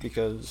accomplished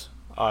because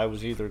I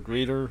was either a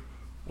greeter,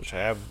 which I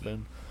haven't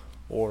been,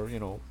 or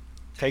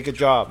take a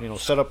job,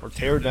 set up or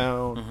tear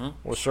down,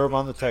 or serve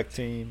on the tech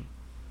team,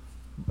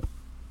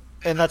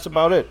 and that's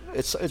about it.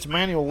 It's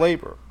manual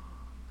labor,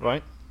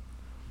 right?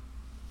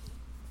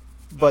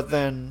 But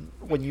then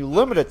when you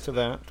limit it to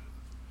that,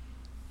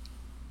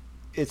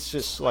 it's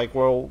just like,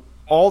 well,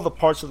 all the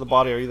parts of the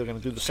body are either going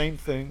to do the same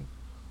thing,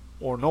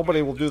 or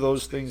nobody will do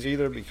those things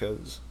either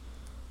because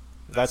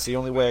that's the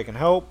only way I can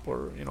help,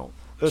 or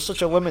there's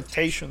such a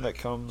limitation that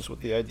comes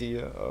with the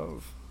idea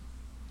of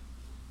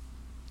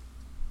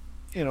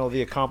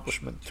the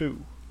accomplishment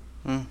too.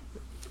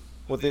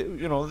 With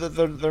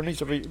there needs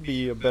to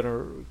be a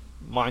better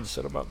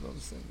mindset about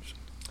those things,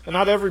 and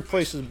not every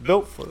place is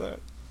built for that.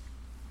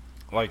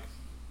 Like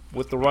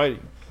with the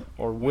writing,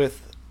 or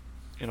with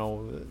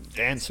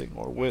dancing,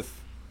 or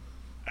with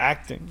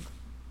acting.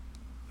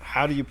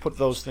 How do you put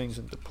those things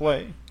into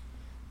play?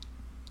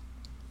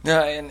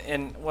 Yeah,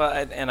 and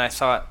I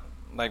thought,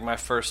 like, my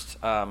first,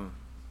 I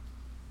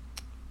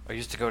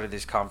used to go to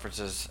these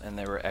conferences, and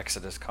they were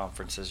Exodus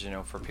conferences,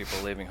 for people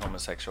leaving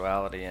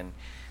homosexuality, and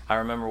I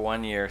remember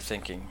one year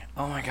thinking,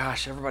 oh my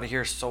gosh, everybody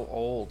here is so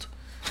old,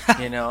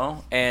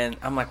 and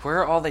I'm like, where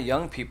are all the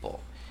young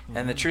people?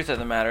 And the truth of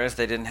the matter is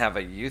they didn't have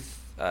a youth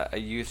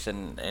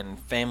and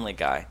family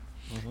guy.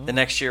 The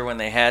next year when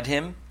they had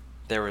him,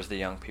 there was the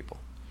young people.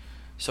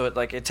 So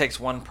it takes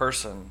one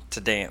person to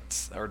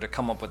dance or to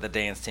come up with a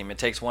dance team. It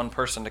takes one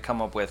person to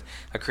come up with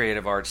a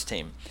creative arts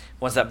team.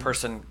 Once that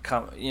person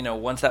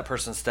once that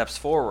person steps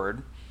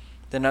forward,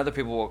 then other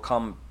people will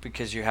come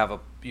because you have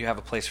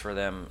a place for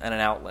them and an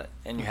outlet,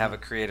 and you have a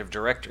creative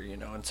director,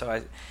 And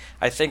so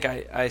I think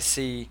I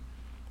see,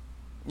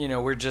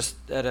 we're just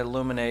at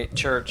Illuminate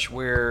Church.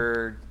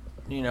 We're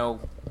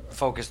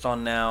focused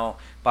on now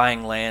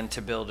buying land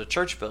to build a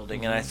church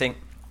building, and I think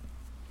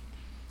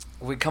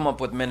we come up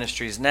with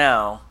ministries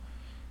now,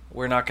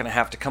 we're not going to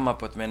have to come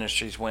up with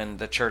ministries when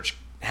the church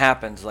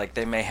happens. Like,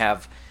 they may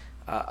have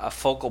a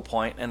focal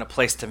point and a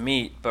place to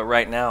meet, but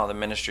right now the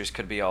ministries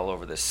could be all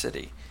over this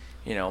city.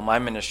 My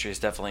ministry is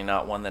definitely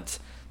not one that's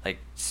like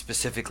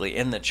specifically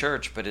in the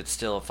church, but it's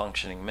still a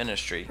functioning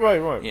ministry.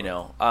 Right.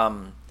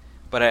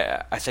 But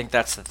I think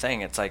that's the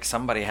thing. It's like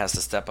somebody has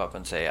to step up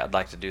and say, I'd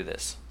like to do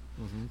this.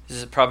 This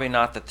is probably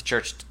not that the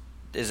church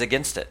is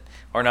against it,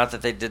 or not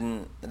that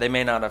they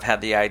may not have had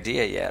the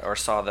idea yet or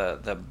saw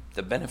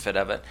the benefit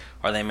of it,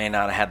 or they may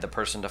not have had the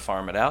person to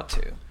farm it out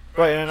to.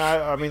 Right, and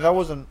I mean, that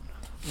wasn't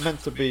meant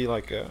to be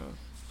like a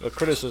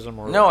criticism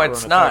or no, or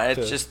it's an not. attack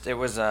It's to- just, it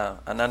was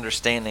an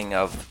understanding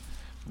of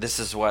this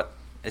is what,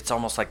 it's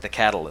almost like the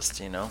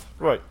catalyst,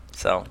 right.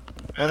 So,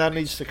 And that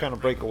needs to kind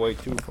of break away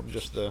too from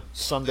just the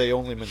Sunday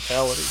only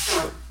mentality.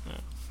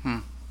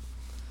 But,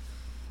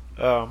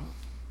 yeah.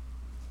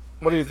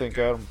 What do you think,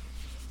 Adam?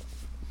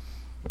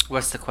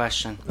 What's the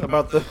question?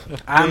 About the.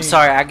 I'm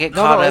sorry, I get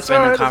caught up it's in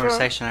all the right, it's all right.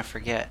 conversation. I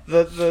forget.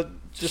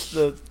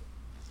 The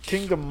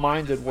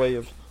kingdom-minded way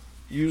of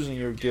using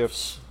your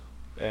gifts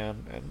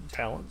and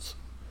talents.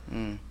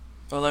 Mm.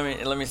 Well,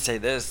 let me say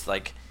this.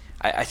 Like,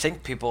 I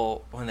think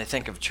people, when they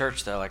think of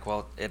church, they're like,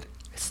 well,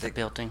 It's the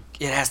building.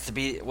 it has to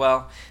be,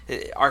 well,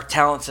 our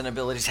talents and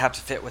abilities have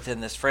to fit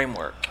within this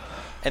framework.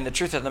 And the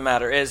truth of the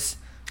matter is,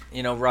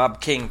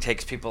 Rob King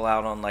takes people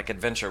out on like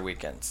adventure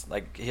weekends.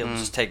 Like he'll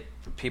just take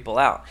people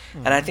out,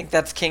 and I think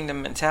that's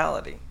kingdom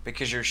mentality,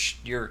 because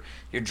you're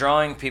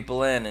drawing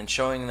people in and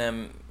showing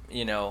them,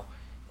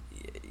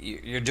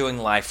 you're doing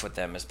life with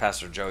them, as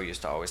Pastor Joe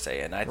used to always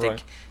say. And I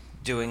think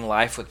doing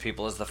life with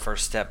people is the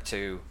first step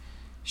to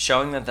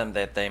showing them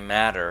that they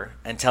matter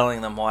and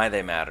telling them why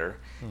they matter,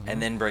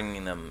 and then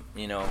bringing them,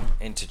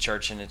 into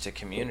church and into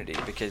community,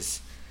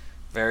 because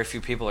very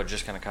few people are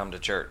just going to come to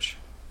church,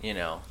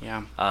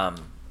 Yeah.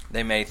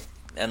 They may,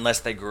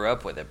 unless they grew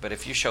up with it. But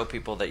if you show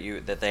people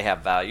that they have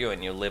value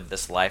and you live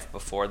this life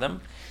before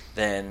them,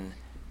 then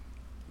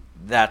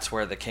that's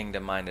where the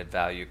kingdom-minded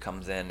value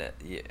comes in.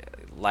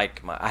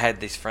 I had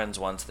these friends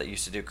once that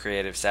used to do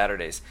Creative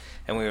Saturdays,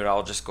 and we would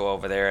all just go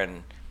over there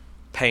and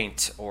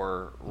paint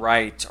or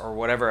write or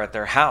whatever at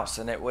their house,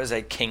 and it was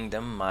a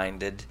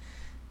kingdom-minded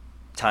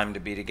time to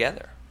be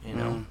together,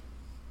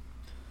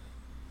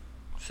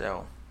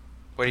 So,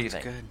 what do you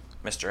think, Good.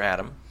 Mr.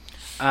 Adam?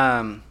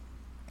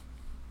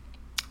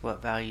 What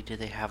value do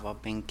they have while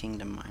being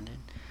kingdom-minded?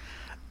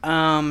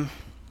 I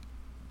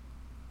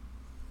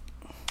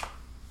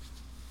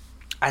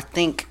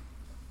think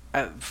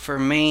for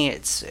me,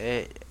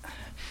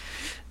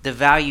 the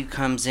value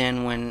comes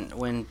in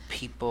when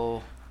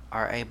people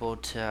are able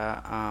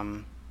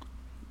to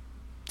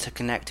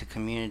connect to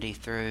community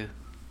through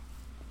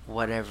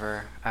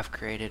whatever I've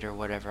created or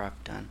whatever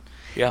I've done.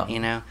 Yeah.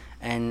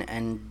 And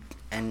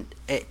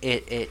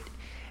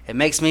it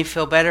makes me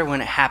feel better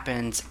when it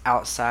happens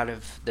outside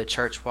of the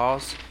church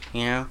walls.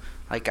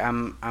 Like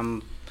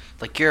I'm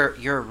like you're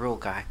a real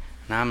guy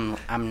and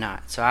I'm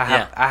not. So I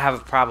have a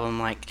problem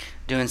like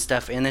doing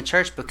stuff in the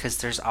church because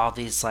there's all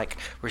these like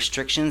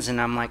restrictions, and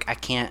I'm like I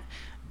can't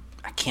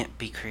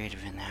be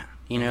creative in that.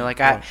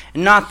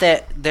 Not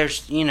that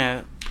there's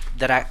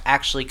that I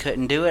actually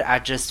couldn't do it. I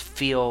just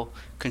feel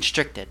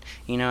constricted,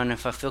 and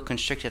if I feel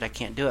constricted, I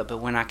can't do it. But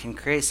when I can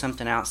create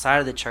something outside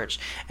of the church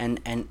and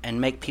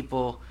make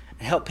people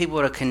and help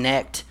people to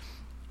connect,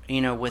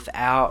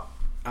 without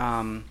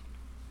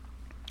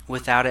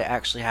it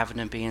actually having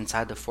to be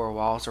inside the four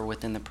walls or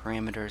within the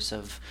parameters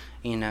of,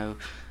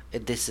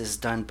 this is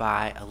done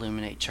by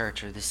Illuminate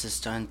Church or this is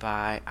done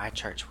by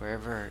iChurch,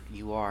 wherever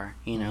you are,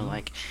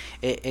 like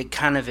it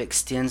kind of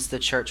extends the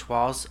church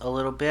walls a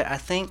little bit, I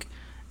think,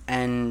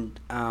 and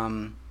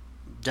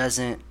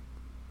doesn't,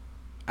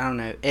 I don't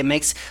know,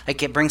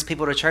 it brings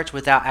people to church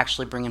without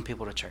actually bringing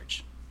people to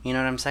church. You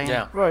know what I'm saying?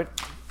 Yeah. Right.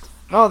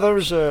 No,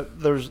 there's a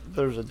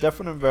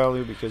definite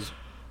value, because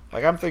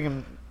like I'm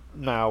thinking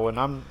now,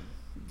 and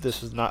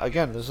this isn't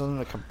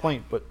a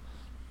complaint, but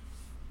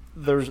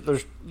there's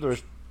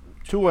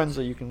two ends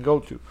that you can go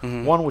to.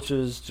 Mm-hmm. One which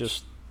is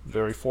just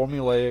very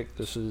formulaic.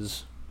 This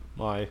is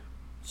my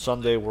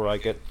Sunday where I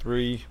get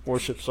 3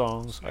 worship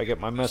songs, I get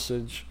my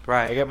message,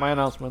 Right. I get my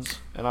announcements,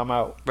 and I'm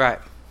out. Right.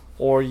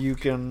 Or you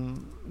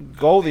can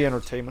go the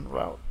entertainment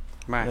route.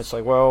 Right. And it's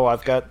like, well,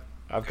 I've got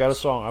a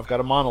song, I've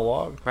got a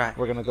monologue. Right.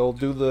 We're gonna go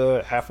do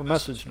the half a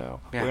message now.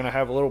 Yeah. We're gonna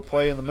have a little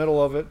play in the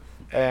middle of it,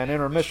 and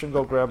intermission,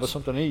 go grab us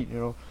something to eat.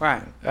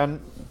 Right.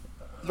 And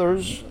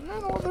there's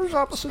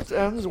opposite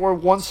ends where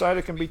one side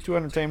it can be too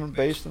entertainment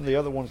based, and the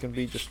other one can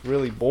be just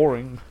really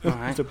boring.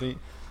 Right. To be,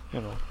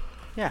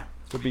 Yeah.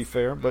 to be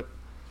fair, but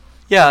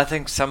Yeah, I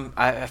think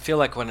I feel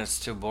like when it's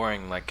too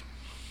boring, like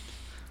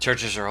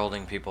churches are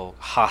holding people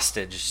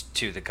hostage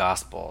to the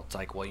gospel. It's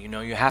like, well,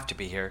 you have to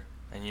be here,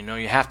 and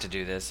you have to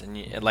do this,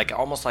 and like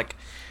almost like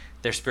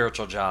their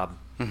spiritual job.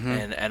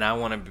 Mm-hmm. And I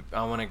want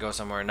to go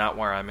somewhere not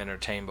where I'm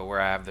entertained, but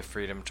where I have the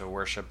freedom to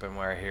worship, and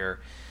where I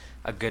hear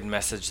a good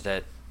message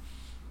that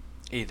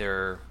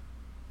either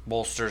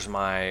bolsters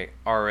my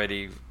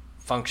already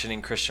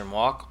functioning Christian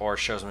walk or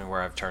shows me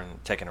where I've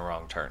taken a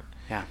wrong turn.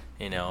 Yeah.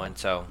 And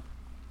so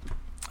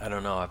I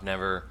don't know. I've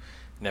never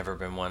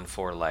been one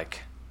for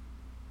like,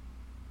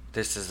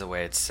 this is the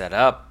way it's set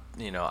up.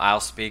 I'll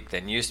speak,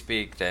 then you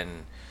speak,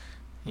 then,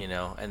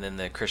 and then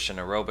the Christian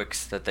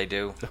aerobics that they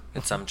do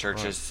at some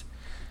churches.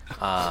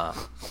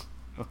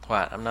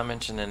 What? I'm not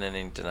mentioning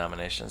any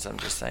denominations. I'm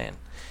just saying.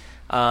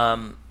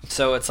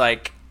 So it's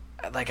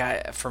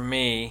for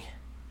me,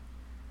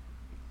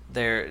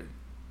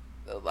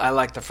 I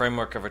like the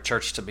framework of a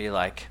church to be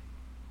like,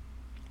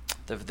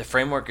 the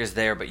framework is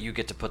there, but you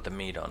get to put the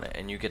meat on it,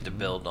 and you get to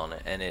build on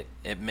it, and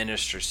it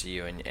ministers to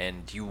you,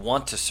 and you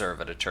want to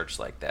serve at a church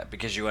like that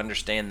because you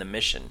understand the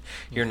mission.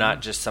 You're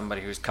not just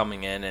somebody who's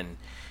coming in and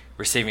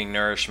receiving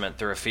nourishment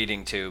through a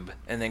feeding tube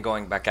and then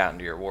going back out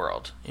into your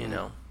world.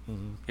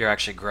 You're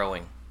actually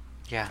growing.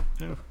 Yeah.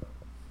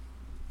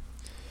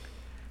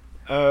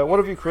 what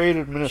have you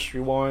created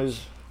ministry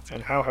wise,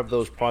 and how have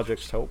those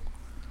projects helped?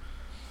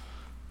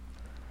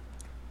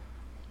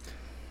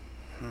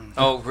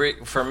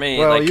 For me,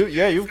 well, like,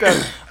 you've got.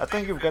 I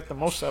think you've got the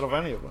most out of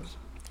any of us.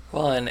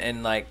 well,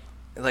 and like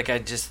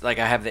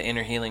I have the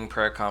inner healing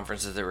prayer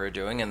conferences that we're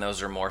doing, and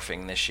those are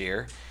morphing this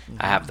year.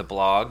 I have the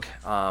blog.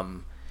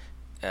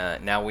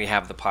 Now we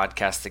have the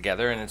podcast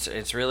together, and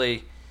it's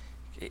really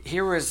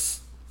here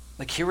was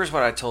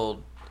what I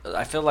told.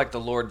 I feel like the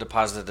Lord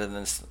deposited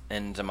this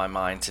into my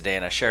mind today,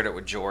 and I shared it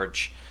with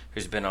George,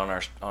 who's been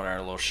on our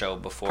little show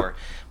before.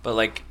 But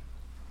like,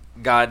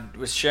 God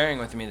was sharing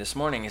with me this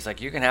morning. He's like,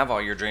 you can have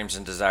all your dreams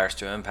and desires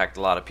to impact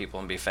a lot of people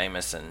and be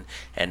famous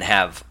and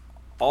have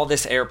all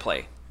this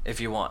airplay if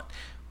you want.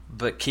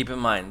 But keep in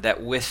mind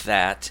that with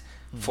that,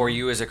 for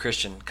you as a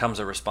Christian, comes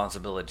a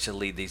responsibility to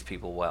lead these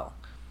people well.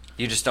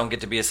 You just don't get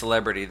to be a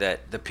celebrity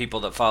that the people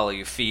that follow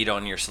you feed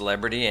on your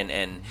celebrity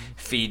and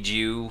feed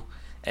you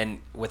and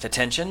with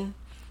attention.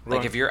 Like,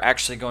 Right. if you're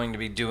actually going to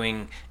be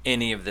doing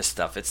any of this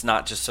stuff, it's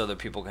not just so that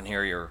people can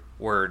hear your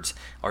words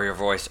or your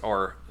voice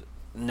or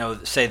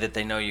say that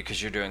they know you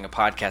because you're doing a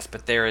podcast,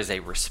 but there is a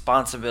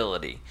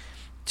responsibility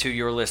to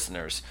your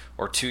listeners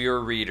or to your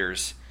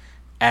readers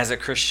as a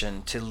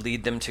Christian to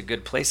lead them to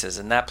good places,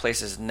 and that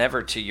place is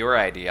never to your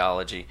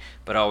ideology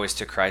but always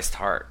to Christ's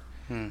heart,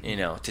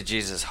 to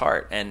Jesus'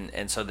 heart.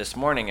 And so this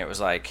morning it was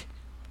like,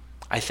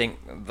 I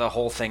think the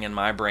whole thing in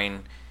my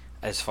brain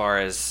as far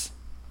as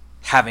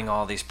having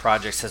all these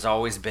projects has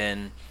always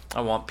been, I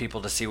want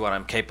people to see what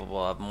I'm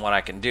capable of and what I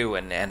can do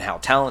and how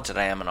talented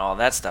I am and all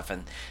that stuff.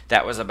 And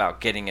that was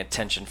about getting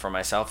attention for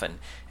myself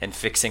and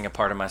fixing a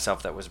part of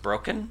myself that was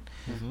broken.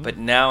 But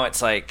now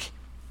it's like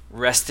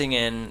resting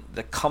in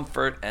the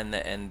comfort and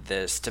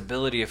the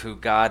stability of who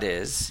God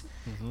is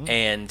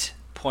and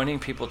pointing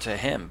people to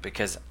Him,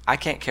 because I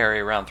can't carry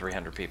around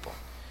 300 people.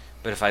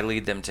 But if I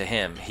lead them to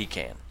Him, He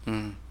can.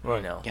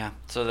 Right. Yeah.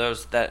 So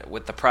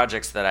with the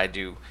projects that I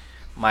do,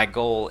 my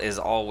goal is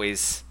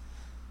always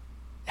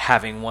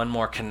having one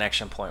more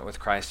connection point with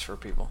Christ for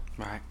people,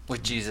 Right.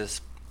 with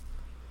Jesus.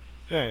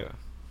 Yeah.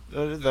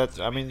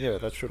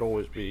 That should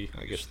always be,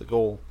 I guess, the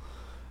goal.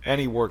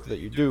 Any work that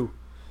you do,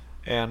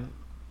 and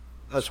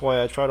that's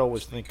why I try to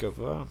always think of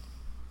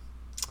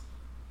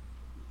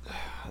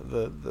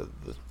the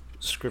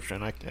scripture,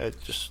 and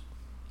it just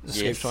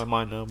escapes my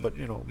mind now. But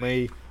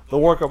may the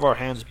work of our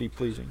hands be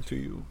pleasing to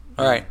you.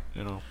 All right.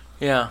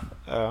 Yeah.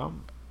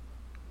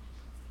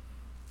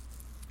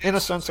 In a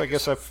sense, I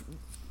guess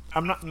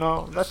I'm not.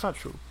 No, that's not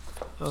true.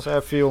 I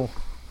feel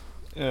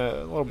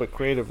a little bit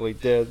creatively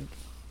dead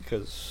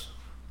because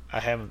I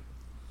haven't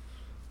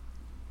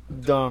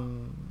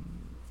done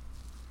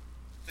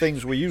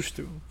things we used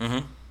to.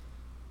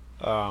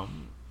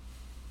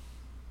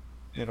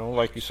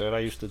 Like you said, I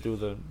used to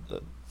do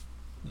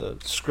the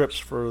scripts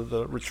for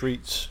the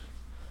retreats,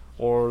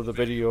 or the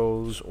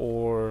videos,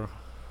 or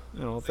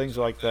things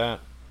like that.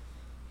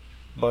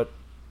 But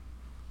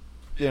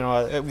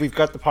we've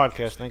got the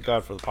podcast. Thank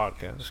God for the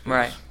podcast.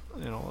 Right.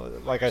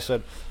 Like I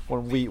said,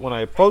 when I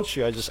approach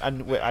you,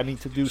 I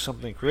need to do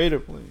something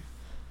creatively,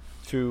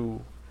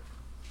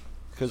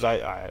 because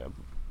I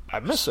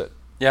miss it.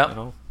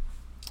 Yeah.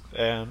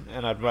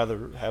 And I'd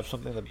rather have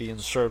something that be in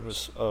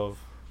service of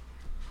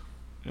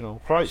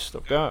Christ,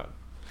 of God.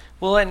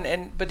 Well,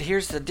 but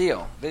here's the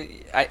deal.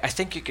 I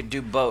think you could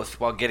do both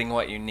while getting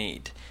what you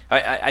need.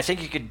 I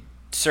think you could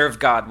serve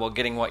God while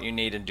getting what you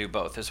need and do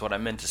both, is what I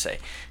meant to say.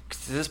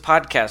 'Cause this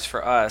podcast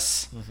for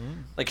us,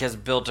 has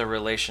built a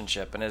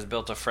relationship and has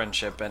built a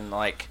friendship, and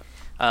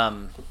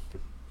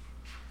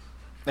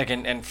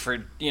and for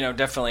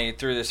definitely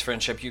through this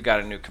friendship, you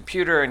got a new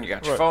computer and you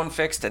got your phone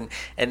fixed, and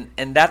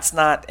that's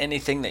not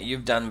anything that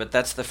you've done, but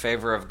that's the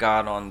favor of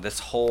God on this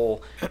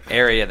whole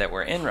area that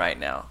we're in right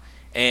now.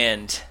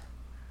 And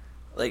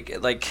like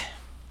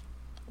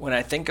when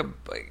I think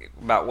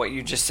about what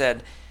you just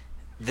said,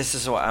 this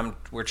is what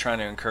we're trying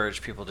to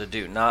encourage people to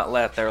do. Not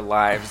let their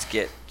lives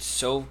get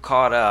so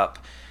caught up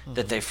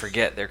that they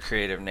forget their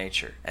creative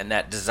nature. And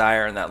that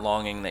desire and that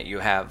longing that you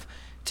have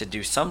to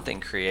do something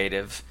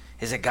creative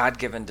is a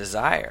God-given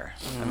desire.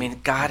 I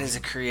mean, God is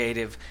a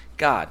creative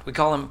God. We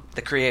call Him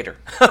the Creator.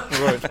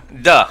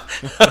 Duh.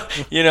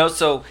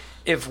 So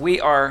if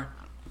we are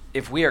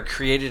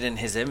created in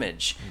His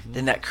image,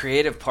 then that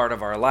creative part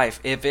of our life,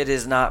 if it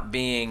is not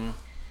being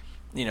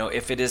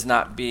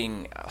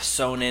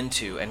sown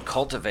into and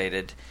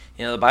cultivated,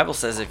 the Bible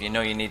says if you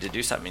know you need to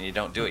do something and you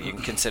don't do it, you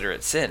can consider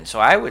it sin. So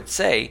I would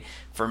say,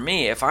 for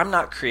me, if I'm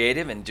not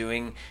creative and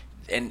doing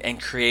and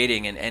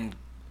creating and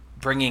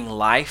bringing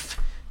life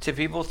to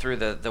people through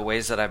the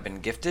ways that I've been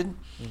gifted,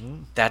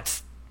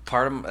 that's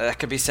part of that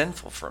could be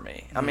sinful for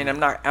me. I mean, I'm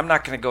not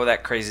going to go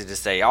that crazy to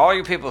say all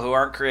you people who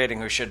aren't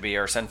creating who should be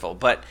are sinful,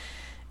 but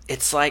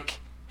it's like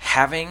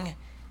having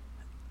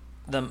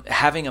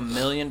 $1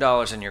 million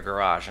in your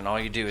garage, and all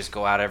you do is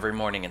go out every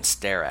morning and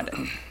stare at it,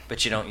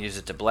 but you don't use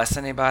it to bless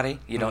anybody.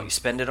 You don't. You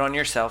spend it on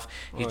yourself.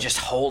 You just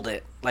hold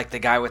it like the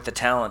guy with the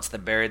talents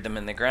that buried them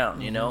in the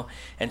ground.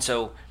 And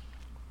so,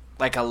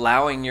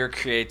 allowing your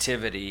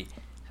creativity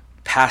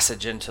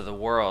passage into the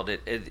world.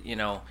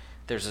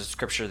 There's a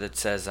scripture that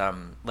says,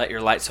 "Let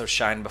your light so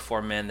shine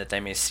before men that they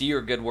may see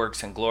your good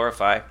works and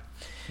glorify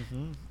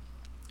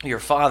your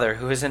Father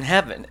who is in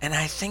heaven. And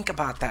I think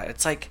about that.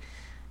 It's like,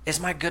 is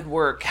my good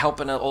work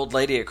helping an old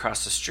lady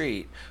across the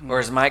street? Or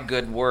is my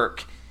good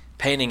work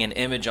painting an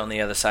image on the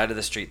other side of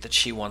the street that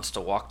she wants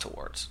to walk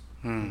towards?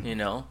 You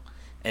know?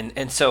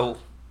 And so,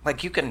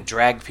 like, you can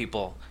drag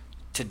people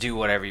to do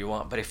whatever you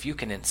want, but if you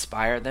can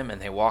inspire them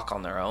and they walk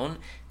on their own,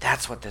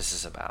 that's what this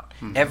is about.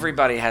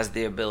 Everybody has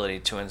the ability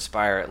to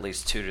inspire at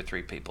least 2 to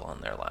 3 people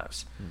in their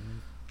lives.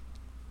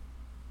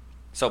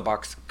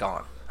 Soapbox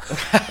gone.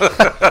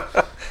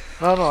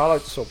 No, I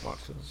like the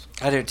soapboxes.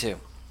 I do too.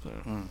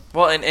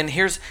 Well, and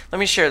here's, let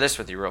me share this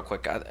with you real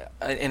quick.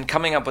 In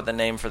coming up with a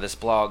name for this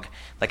blog,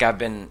 like, I've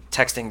been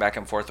texting back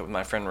and forth with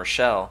my friend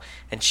Rochelle,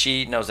 and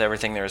she knows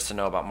everything there is to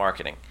know about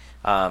marketing.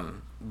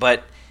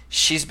 But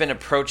she's been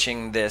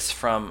approaching this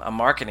from a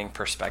marketing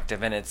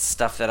perspective, and it's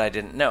stuff that I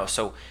didn't know.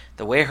 So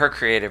the way her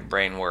creative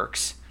brain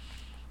works,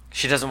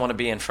 she doesn't want to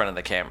be in front of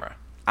the camera.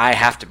 I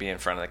have to be in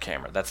front of the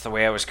camera. That's the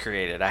way I was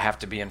created. I have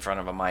to be in front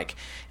of a mic.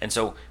 And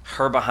so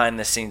her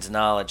behind-the-scenes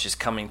knowledge is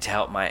coming to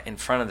help my in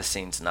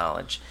front-of-the-scenes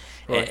knowledge.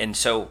 Right. And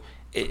so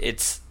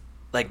it's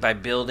like, by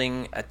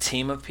building a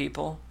team of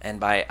people and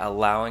by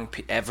allowing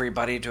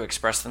everybody to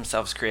express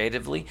themselves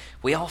creatively,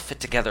 we all fit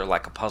together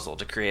like a puzzle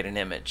to create an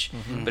image.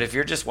 But if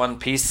you're just one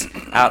piece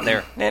out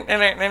there,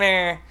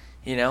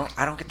 you know,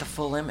 I don't get the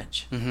full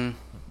image.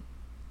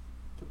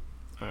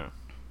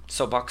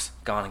 Soapbox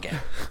gone again.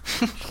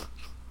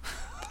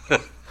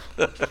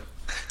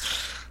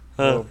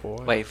 Oh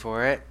boy! Wait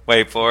for it.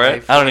 I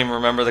don't even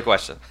remember the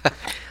question.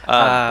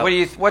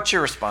 What's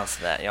your response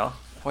to that, y'all?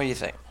 What do you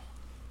think?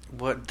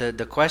 What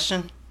the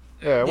question?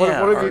 Yeah. What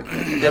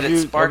have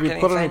you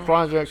put any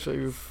projects that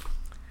you've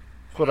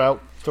put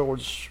out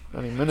towards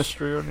any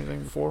ministry or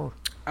anything before?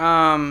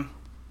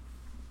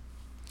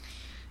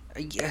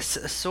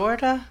 Yes,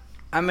 sorta.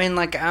 I mean,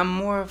 like, I'm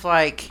more of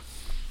like,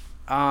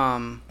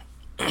 I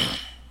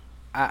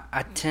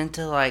tend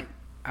to like,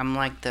 I'm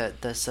like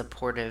the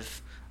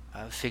supportive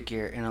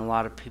figure in a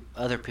lot of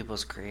other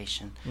people's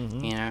creation,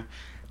 you know,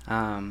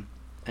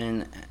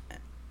 and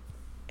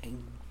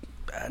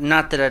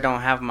not that I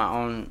don't have my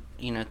own,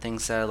 you know,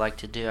 things that I like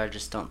to do. I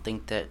just don't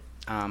think that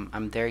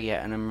I'm there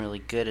yet, and I'm really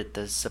good at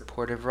the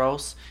supportive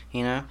roles,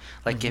 you know.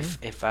 Like,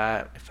 if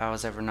I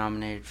was ever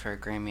nominated for a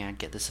Grammy, I'd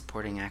get the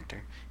supporting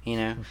actor, you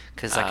know,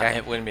 because like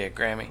it wouldn't be a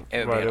Grammy,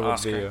 it would be an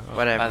Oscar,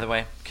 whatever. By the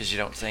way, because you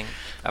don't sing.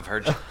 I've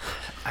heard you.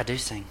 I do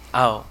sing.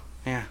 Oh,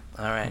 yeah.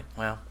 All right.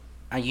 Well,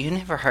 you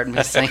never heard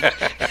me sing.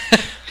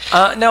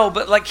 No,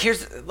 but like,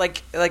 here's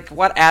like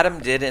what Adam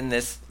did in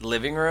this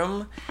living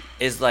room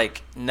is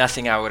like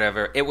nothing I would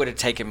ever. It would have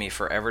taken me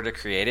forever to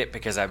create it,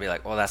 because I'd be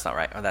like, well, that's not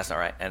right. Oh, that's not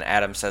right. And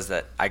Adam says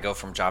that I go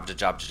from job to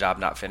job to job,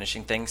 not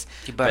finishing things.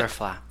 You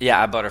butterfly.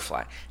 Yeah, I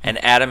butterfly. And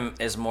Adam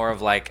is more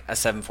of like a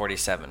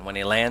 747. When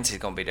he lands, he's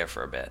gonna be there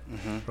for a bit.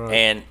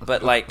 Right.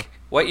 But like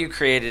what you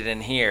created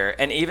in here,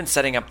 and even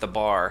setting up the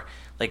bar,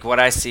 like what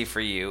I see for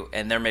you,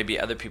 and there may be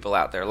other people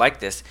out there like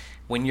this.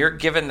 When you're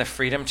given the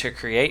freedom to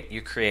create,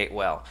 you create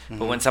well.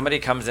 But when somebody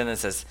comes in and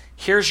says,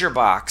 here's your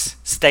box,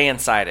 stay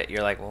inside it,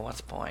 you're like, well, what's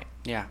the point?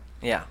 Yeah.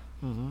 Yeah.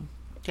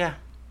 Yeah,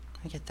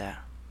 I get that.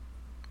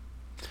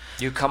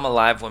 You come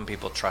alive when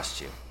people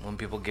trust you, when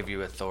people give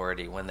you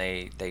authority, when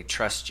they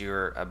trust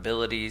your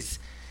abilities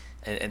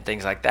and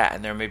things like that.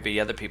 And there may be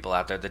other people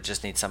out there that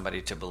just need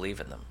somebody to believe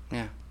in them.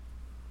 Yeah.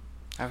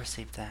 I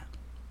received that.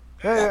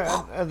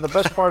 Yeah, and the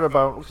best part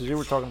about, because you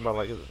were talking about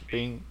like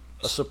being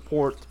a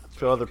support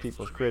to other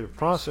people's creative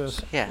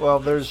process. Yeah. Well,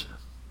 there's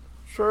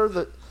sure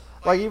that,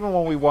 like, even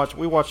when we watched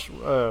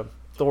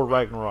Thor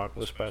Ragnarok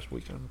this past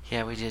weekend.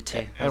 Yeah, we did too.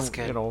 And That's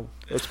good. you know,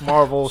 it's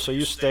Marvel, so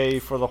you stay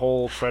for the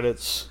whole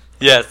credits.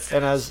 Yes.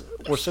 And as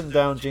we're sitting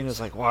down, Gina's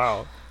like,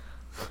 "Wow."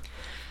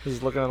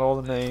 He's looking at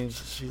all the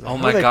names. She's like, oh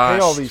how my do they gosh!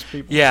 pay all these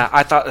people? Yeah,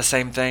 I thought the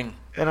same thing.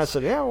 And I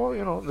said, "Yeah, well,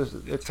 you know,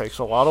 it takes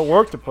a lot of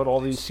work to put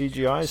all these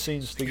CGI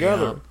scenes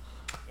together,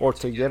 or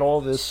to get all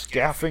this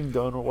gaffing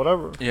done, or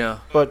whatever." Yeah.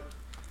 But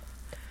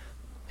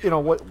you know,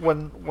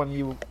 when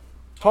you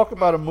talk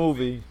about a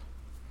movie,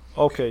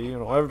 okay, you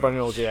know, everybody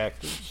knows the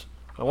actors.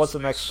 And what's the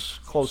next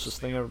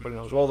closest thing everybody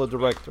knows? Well, the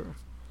director.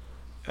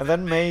 And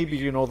then maybe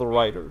you know the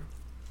writer.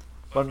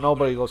 But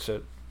nobody looks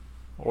at,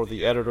 or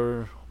the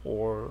editor,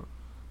 or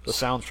the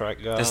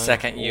soundtrack guy. The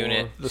second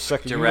unit. The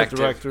second directive,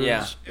 unit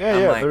directors. yeah.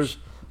 Yeah, Like, there's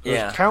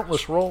yeah.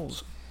 countless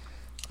roles.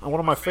 And one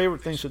of my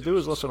favorite things to do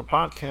is listen to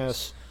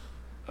podcasts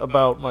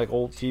about like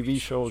old TV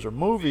shows or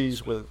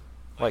movies with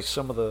like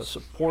some of the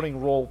supporting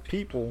role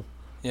people.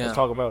 Yeah.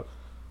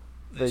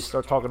 They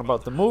start talking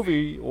about the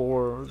movie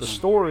or the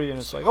story, and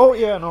it's like, oh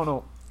yeah,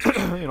 no,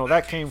 you know,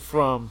 that came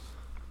from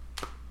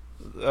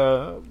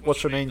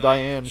what's her name,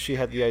 Diane. She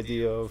had the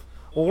idea of,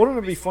 well, wouldn't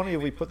it be funny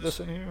if we put this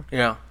in here?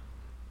 Yeah.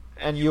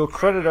 And you'll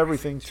credit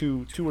everything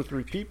to 2 or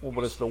 3 people,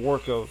 but it's the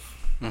work of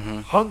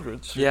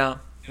hundreds. Yeah.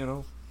 You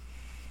know.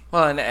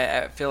 Well, and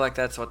I feel like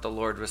that's what the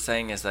Lord was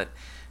saying, is that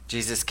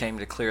Jesus came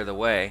to clear the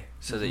way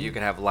so that you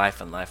can have life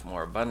and life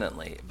more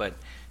abundantly. But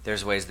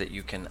there's ways that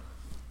you can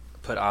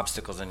put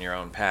obstacles in your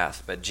own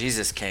path. But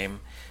Jesus came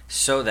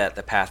so that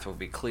the path would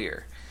be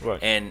clear.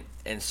 Right.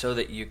 And so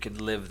that you could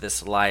live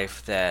this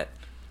life that,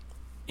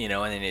 and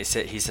then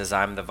he says,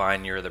 I'm the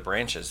vine, you're the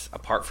branches.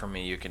 Apart from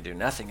me, you can do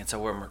nothing. And so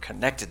when we're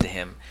connected to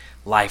him,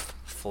 life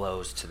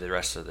flows to the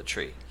rest of the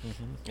tree.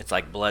 Mm-hmm. It's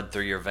like blood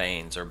through your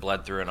veins or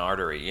blood through an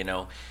artery,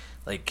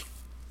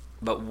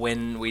 But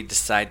when we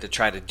decide to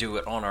try to do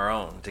it on our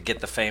own, to get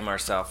the fame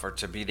ourselves or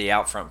to be the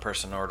out front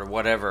person or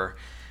whatever,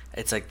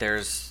 it's like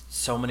there's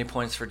so many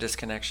points for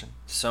disconnection,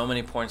 so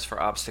many points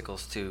for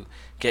obstacles to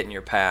get in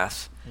your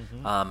path.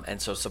 Mm-hmm. And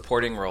so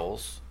supporting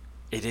roles,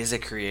 it is a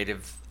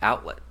creative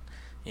outlet,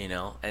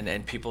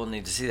 and people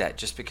need to see that.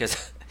 Just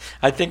because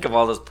I think of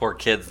all those poor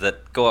kids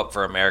that go up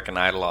for American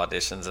Idol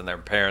auditions and their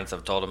parents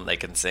have told them they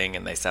can sing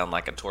and they sound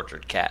like a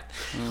tortured cat,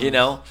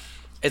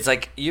 It's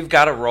like you've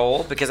got a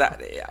role, because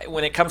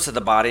when it comes to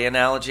the body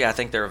analogy, I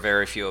think there are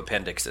very few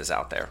appendixes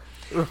out there.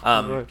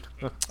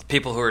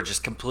 People who are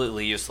just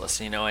completely useless,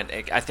 and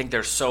I think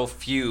there's so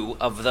few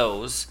of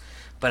those,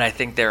 but I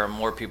think there are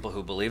more people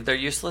who believe they're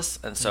useless,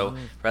 and so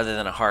rather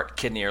than a heart,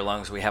 kidney, or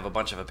lungs, we have a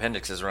bunch of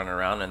appendixes running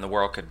around, and the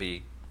world could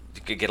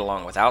get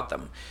along without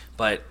them.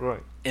 But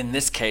in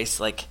this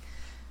case,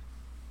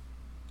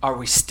 are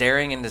we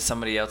staring into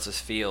somebody else's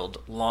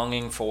field,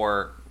 longing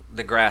for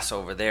the grass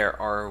over there,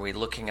 or are we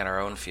looking at our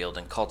own field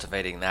and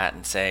cultivating that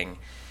and saying,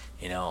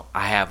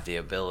 I have the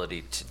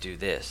ability to do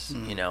this,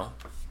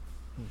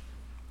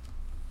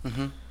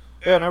 Mm-hmm.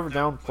 Yeah, never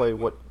downplay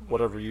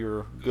whatever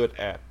you're good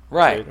at.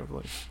 Right.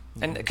 Creatively.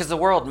 And because the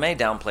world may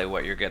downplay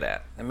what you're good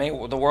at.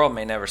 The world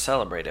may never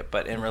celebrate it,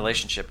 but in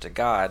relationship to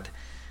God,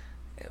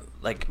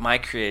 my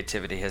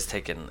creativity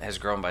has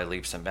grown by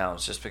leaps and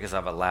bounds just because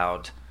I've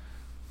allowed,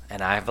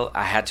 and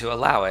I had to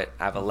allow it,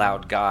 I've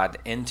allowed God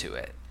into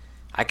it.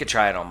 I could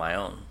try it on my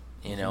own,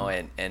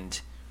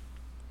 and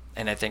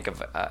I think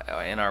of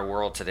in our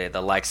world today,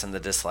 the likes and the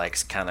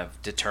dislikes kind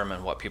of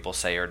determine what people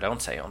say or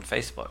don't say on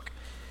Facebook,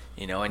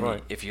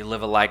 and if you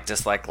live a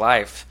like-dislike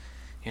life,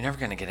 you're never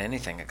going to get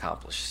anything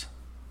accomplished,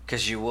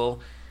 because you will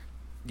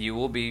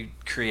be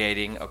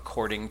creating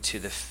according to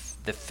the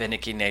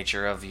finicky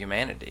nature of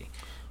humanity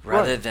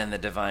rather than the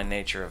divine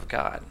nature of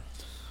God.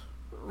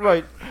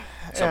 Right.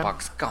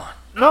 Soapbox gone.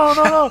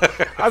 No.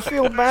 I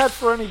feel bad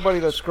for anybody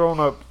that's grown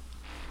up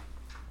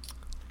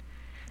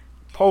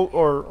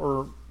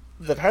or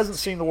that hasn't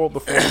seen the world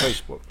before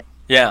Facebook.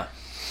 Yeah.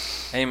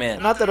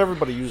 Amen. Not that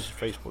everybody uses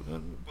Facebook,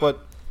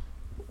 but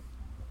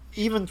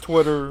even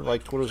Twitter,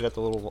 Twitter's got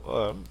the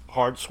little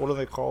hearts, what do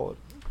they call it?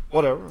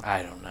 Whatever.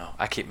 I don't know.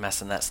 I keep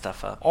messing that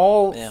stuff up.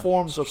 All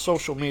forms of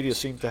social media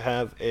seem to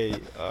have a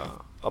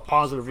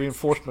positive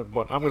reinforcement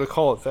button. I'm going to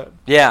call it that.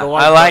 Yeah,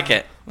 I like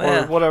it.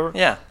 Or whatever.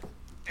 Yeah.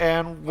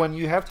 And when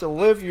you have to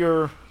live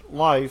your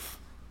life,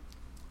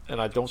 and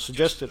I don't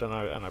suggest it, and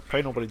I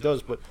pray nobody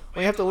does, but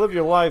when you have to live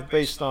your life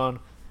based on,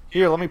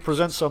 here, let me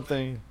present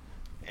something,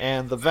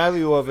 and the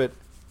value of it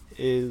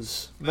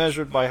is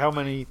measured by how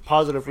many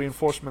positive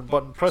reinforcement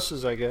button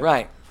presses I get.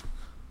 Right.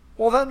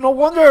 Well, then no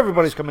wonder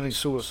everybody's committing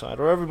suicide,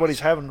 or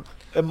everybody's having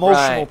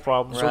emotional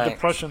problems or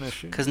depression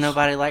issues. Because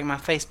nobody liked my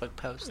Facebook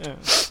post. Yeah.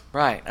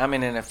 Right. I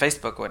mean, and if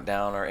Facebook went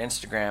down, or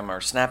Instagram, or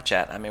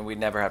Snapchat, we'd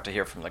never have to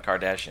hear from the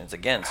Kardashians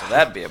again, so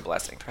that'd be a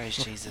blessing. Praise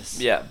Jesus.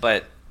 Yeah,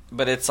 but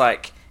it's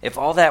like, if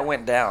all that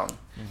went down,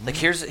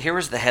 here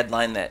was the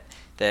headline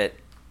that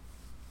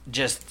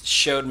just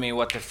showed me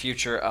what the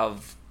future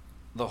of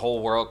the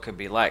whole world could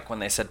be like, when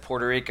they said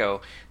Puerto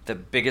Rico, the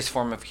biggest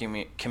form of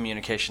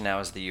communication now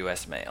is the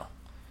U.S. mail.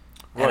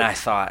 Right. And I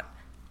thought,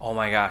 oh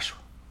my gosh,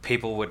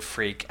 people would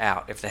freak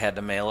out if they had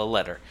to mail a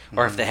letter,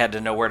 or if they had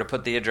to know where to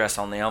put the address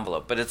on the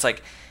envelope. But it's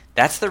like,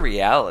 that's the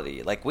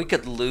reality. We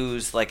could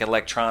lose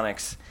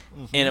electronics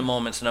in a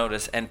moment's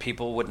notice, and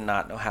people would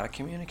not know how to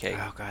communicate.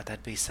 Oh God,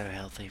 that'd be so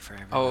healthy for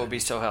everybody. Oh, it would be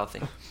so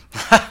healthy.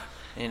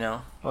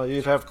 Well,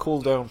 you'd have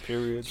cool down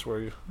periods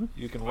where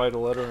you can write a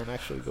letter and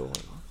actually go,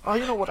 oh,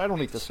 you know what? I don't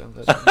need to send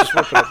this. Just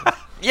rip it up.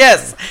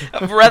 Yes,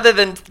 rather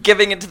than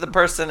giving it to the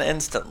person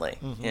instantly.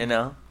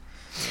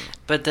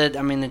 But the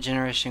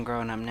generation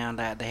growing up now,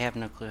 that they have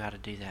no clue how to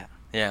do that.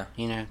 Yeah.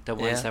 The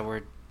ones that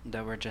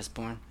were just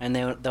born, and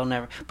they'll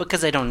never,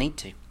 because they don't need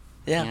to.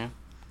 Yeah.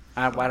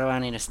 Why do I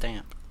need a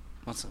stamp?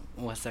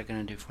 What's that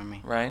going to do for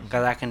me? Right.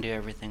 Because I can do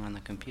everything on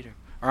the computer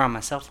or on my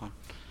cell phone.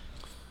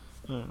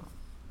 Yeah.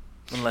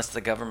 Unless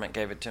the government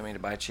gave it to me to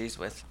buy cheese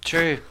with.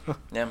 True.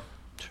 Yeah.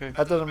 True.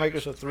 That doesn't make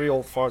us the three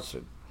old farts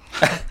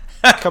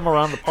that come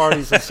around the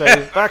parties and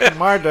say, back in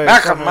my day.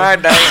 Back in my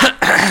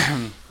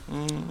day.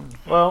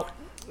 Well,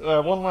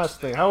 one last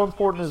thing. How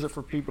important is it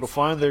for people to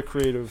find their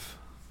creative,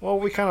 well,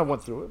 we kind of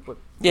went through it, but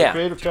their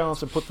creative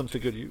talents and put them to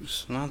good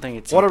use? I don't think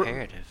it's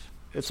imperative.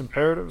 It's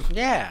imperative?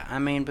 Yeah.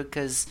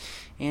 Because,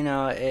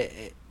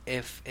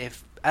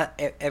 if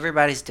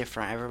everybody's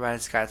different.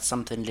 Everybody's got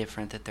something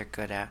different that they're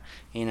good at,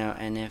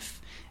 and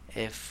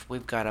if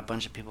we've got a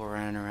bunch of people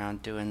running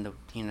around doing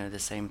the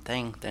same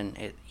thing, then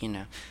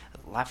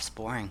life's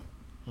boring.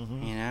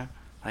 Mm-hmm.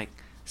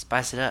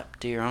 Spice it up,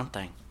 do your own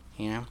thing.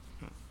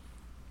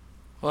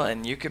 Well,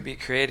 and you could be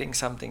creating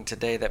something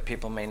today that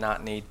people may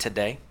not need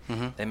today.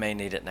 Mm-hmm. They may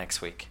need it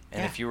next week. And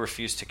Yeah. if you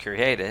refuse to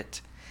create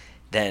it,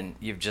 then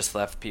you've just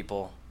left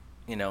people,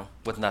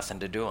 with nothing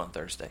to do on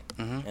Thursday.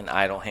 Mm-hmm. And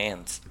idle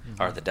hands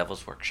are the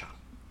devil's workshop.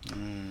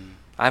 Mm.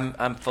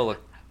 I'm full of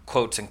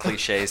quotes and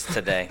cliches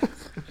today.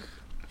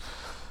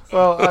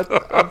 Well,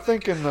 I'm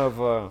thinking of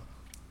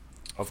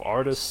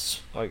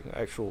artists, like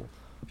actual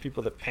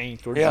people that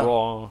paint or Yeah.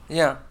 draw.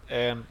 Yeah.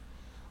 And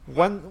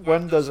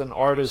when does an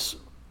artist's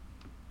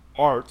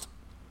art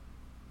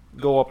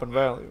go up in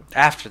value?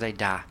 After they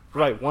die.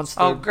 Right, once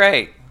Oh,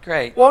 they're...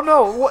 great. Well,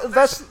 no,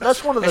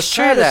 that's one of the It's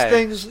true, saddest though.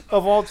 things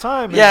of all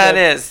time. Yeah, that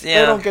it is.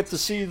 Yeah. They don't get to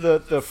see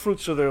the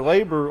fruits of their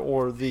labor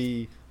or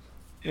the,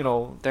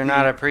 They're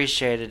not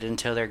appreciated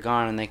until they're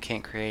gone and they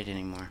can't create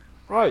anymore.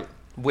 Right.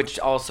 Which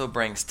also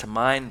brings to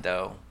mind,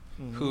 though,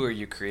 Mm-hmm. who are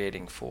you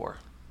creating for?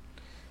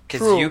 Because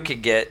True. you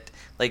could get,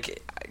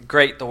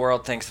 great, the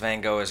world thinks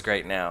Van Gogh is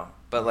great now.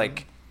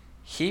 But,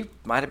 he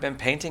might have been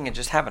painting and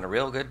just having a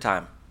real good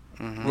time.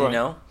 Mm-hmm. Right. You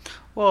know?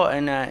 Well,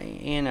 and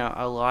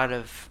a lot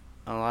of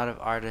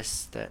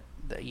artists that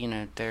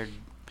they're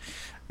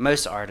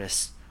most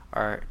artists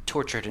are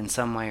tortured in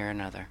some way or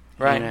another.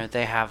 Right.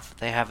 They have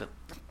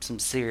some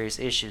serious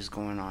issues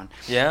going on.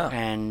 Yeah.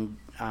 And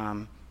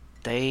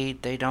they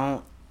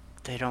don't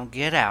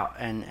get out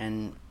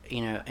and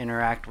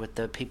interact with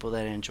the people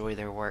that enjoy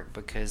their work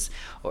because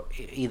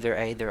either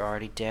A, they're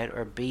already dead,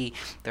 or B,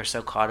 they're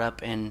so caught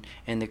up in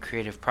the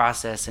creative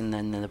process and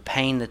then the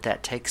pain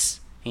that takes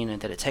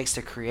that it takes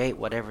to create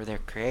whatever they're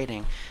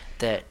creating,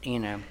 that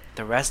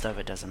the rest of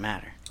it doesn't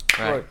matter.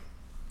 Right.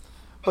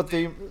 But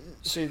the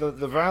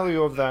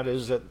value of that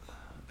is that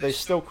they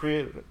still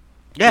created it.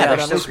 Yeah, And they're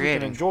at still least we can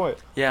creating. enjoy it.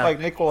 Yeah. Like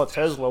Nikola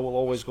Tesla will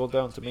always go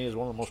down to me as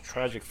one of the most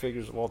tragic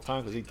figures of all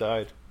time because he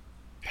died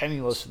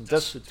penniless and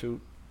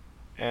destitute.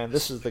 And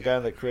this is the guy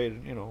that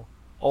created,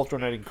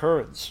 alternating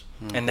currents.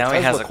 And now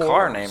he has a Tesla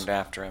car coils. named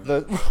after him.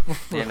 The,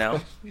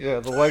 Yeah,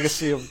 the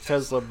legacy of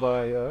Tesla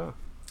by,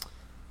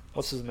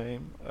 what's his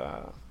name?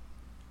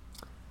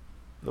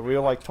 The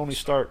real, Tony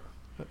Stark.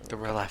 The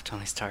real life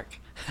Tony Stark.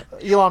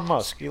 Elon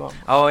Musk.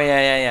 Oh,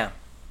 yeah.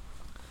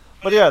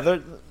 But yeah,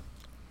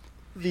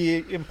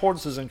 the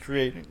importance is in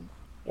creating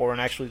or in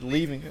actually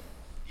leaving it,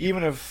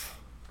 even if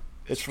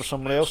it's for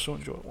somebody else to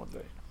enjoy it one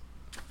day.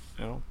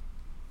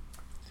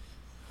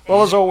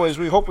 Well, as always,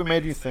 we hope we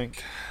made you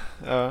think.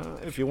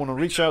 If you want to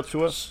reach out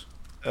to us,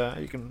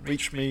 you can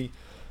reach me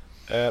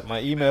at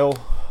my email,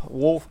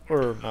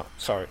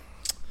 4CS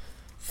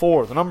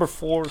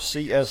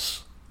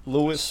Lewis,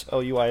 Luis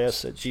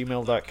at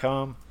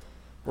gmail.com.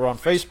 We're on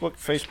Facebook,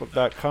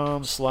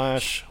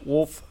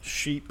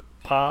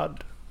 facebook.com/wolfsheeppod.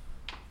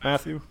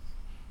 Matthew?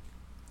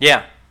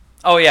 Yeah.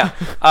 Oh, yeah.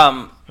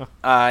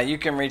 You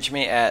can reach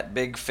me at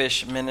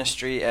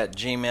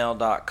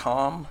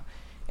bigfishministry@gmail.com.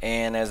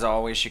 And as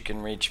always, you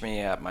can reach me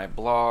at my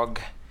blog.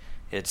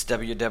 It's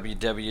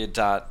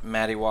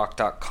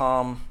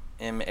www.mattiewalk.com,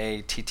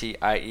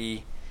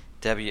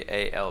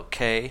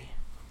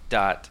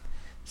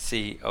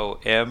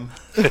 MATTIEWALK.com.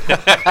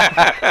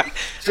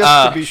 Just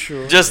to be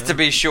sure. Just to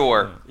be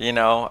sure,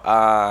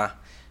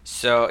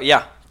 So,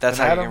 yeah, that's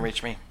And how Adam? you can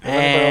reach me. If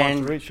anybody wants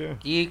And to reach you.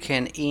 you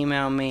can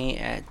email me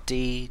at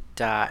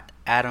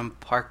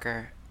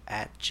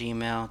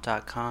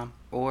d.adamparker@gmail.com,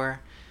 or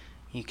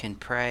you can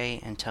pray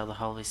and tell the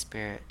Holy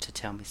Spirit to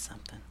tell me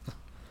something.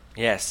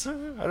 Yes. I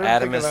didn't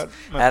Adam think is of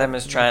that. Adam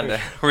is trying to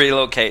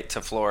relocate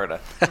to Florida.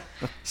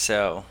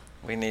 So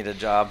we need a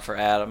job for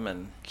Adam,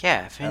 and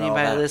Yeah, if And all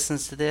anybody that.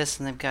 listens to this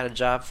and they've got a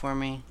job for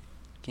me,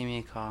 give me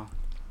a call.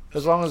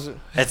 As long as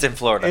it's in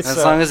Florida. It's,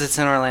 As long as it's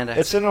in Orlando.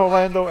 it's in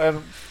Orlando,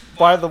 and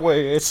by the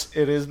way, it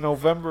is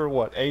November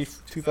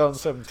 8th,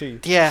 2017.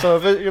 Yeah. So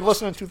if you're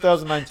listening in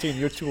 2019,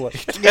 you're too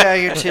late. Yeah,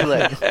 you're too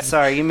late.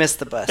 Sorry, you missed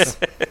the bus.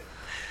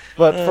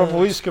 But from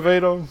Luis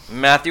Quevedo,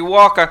 Matthew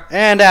Walker.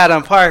 And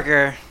Adam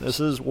Parker. this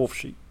is Wolf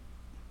Sheep.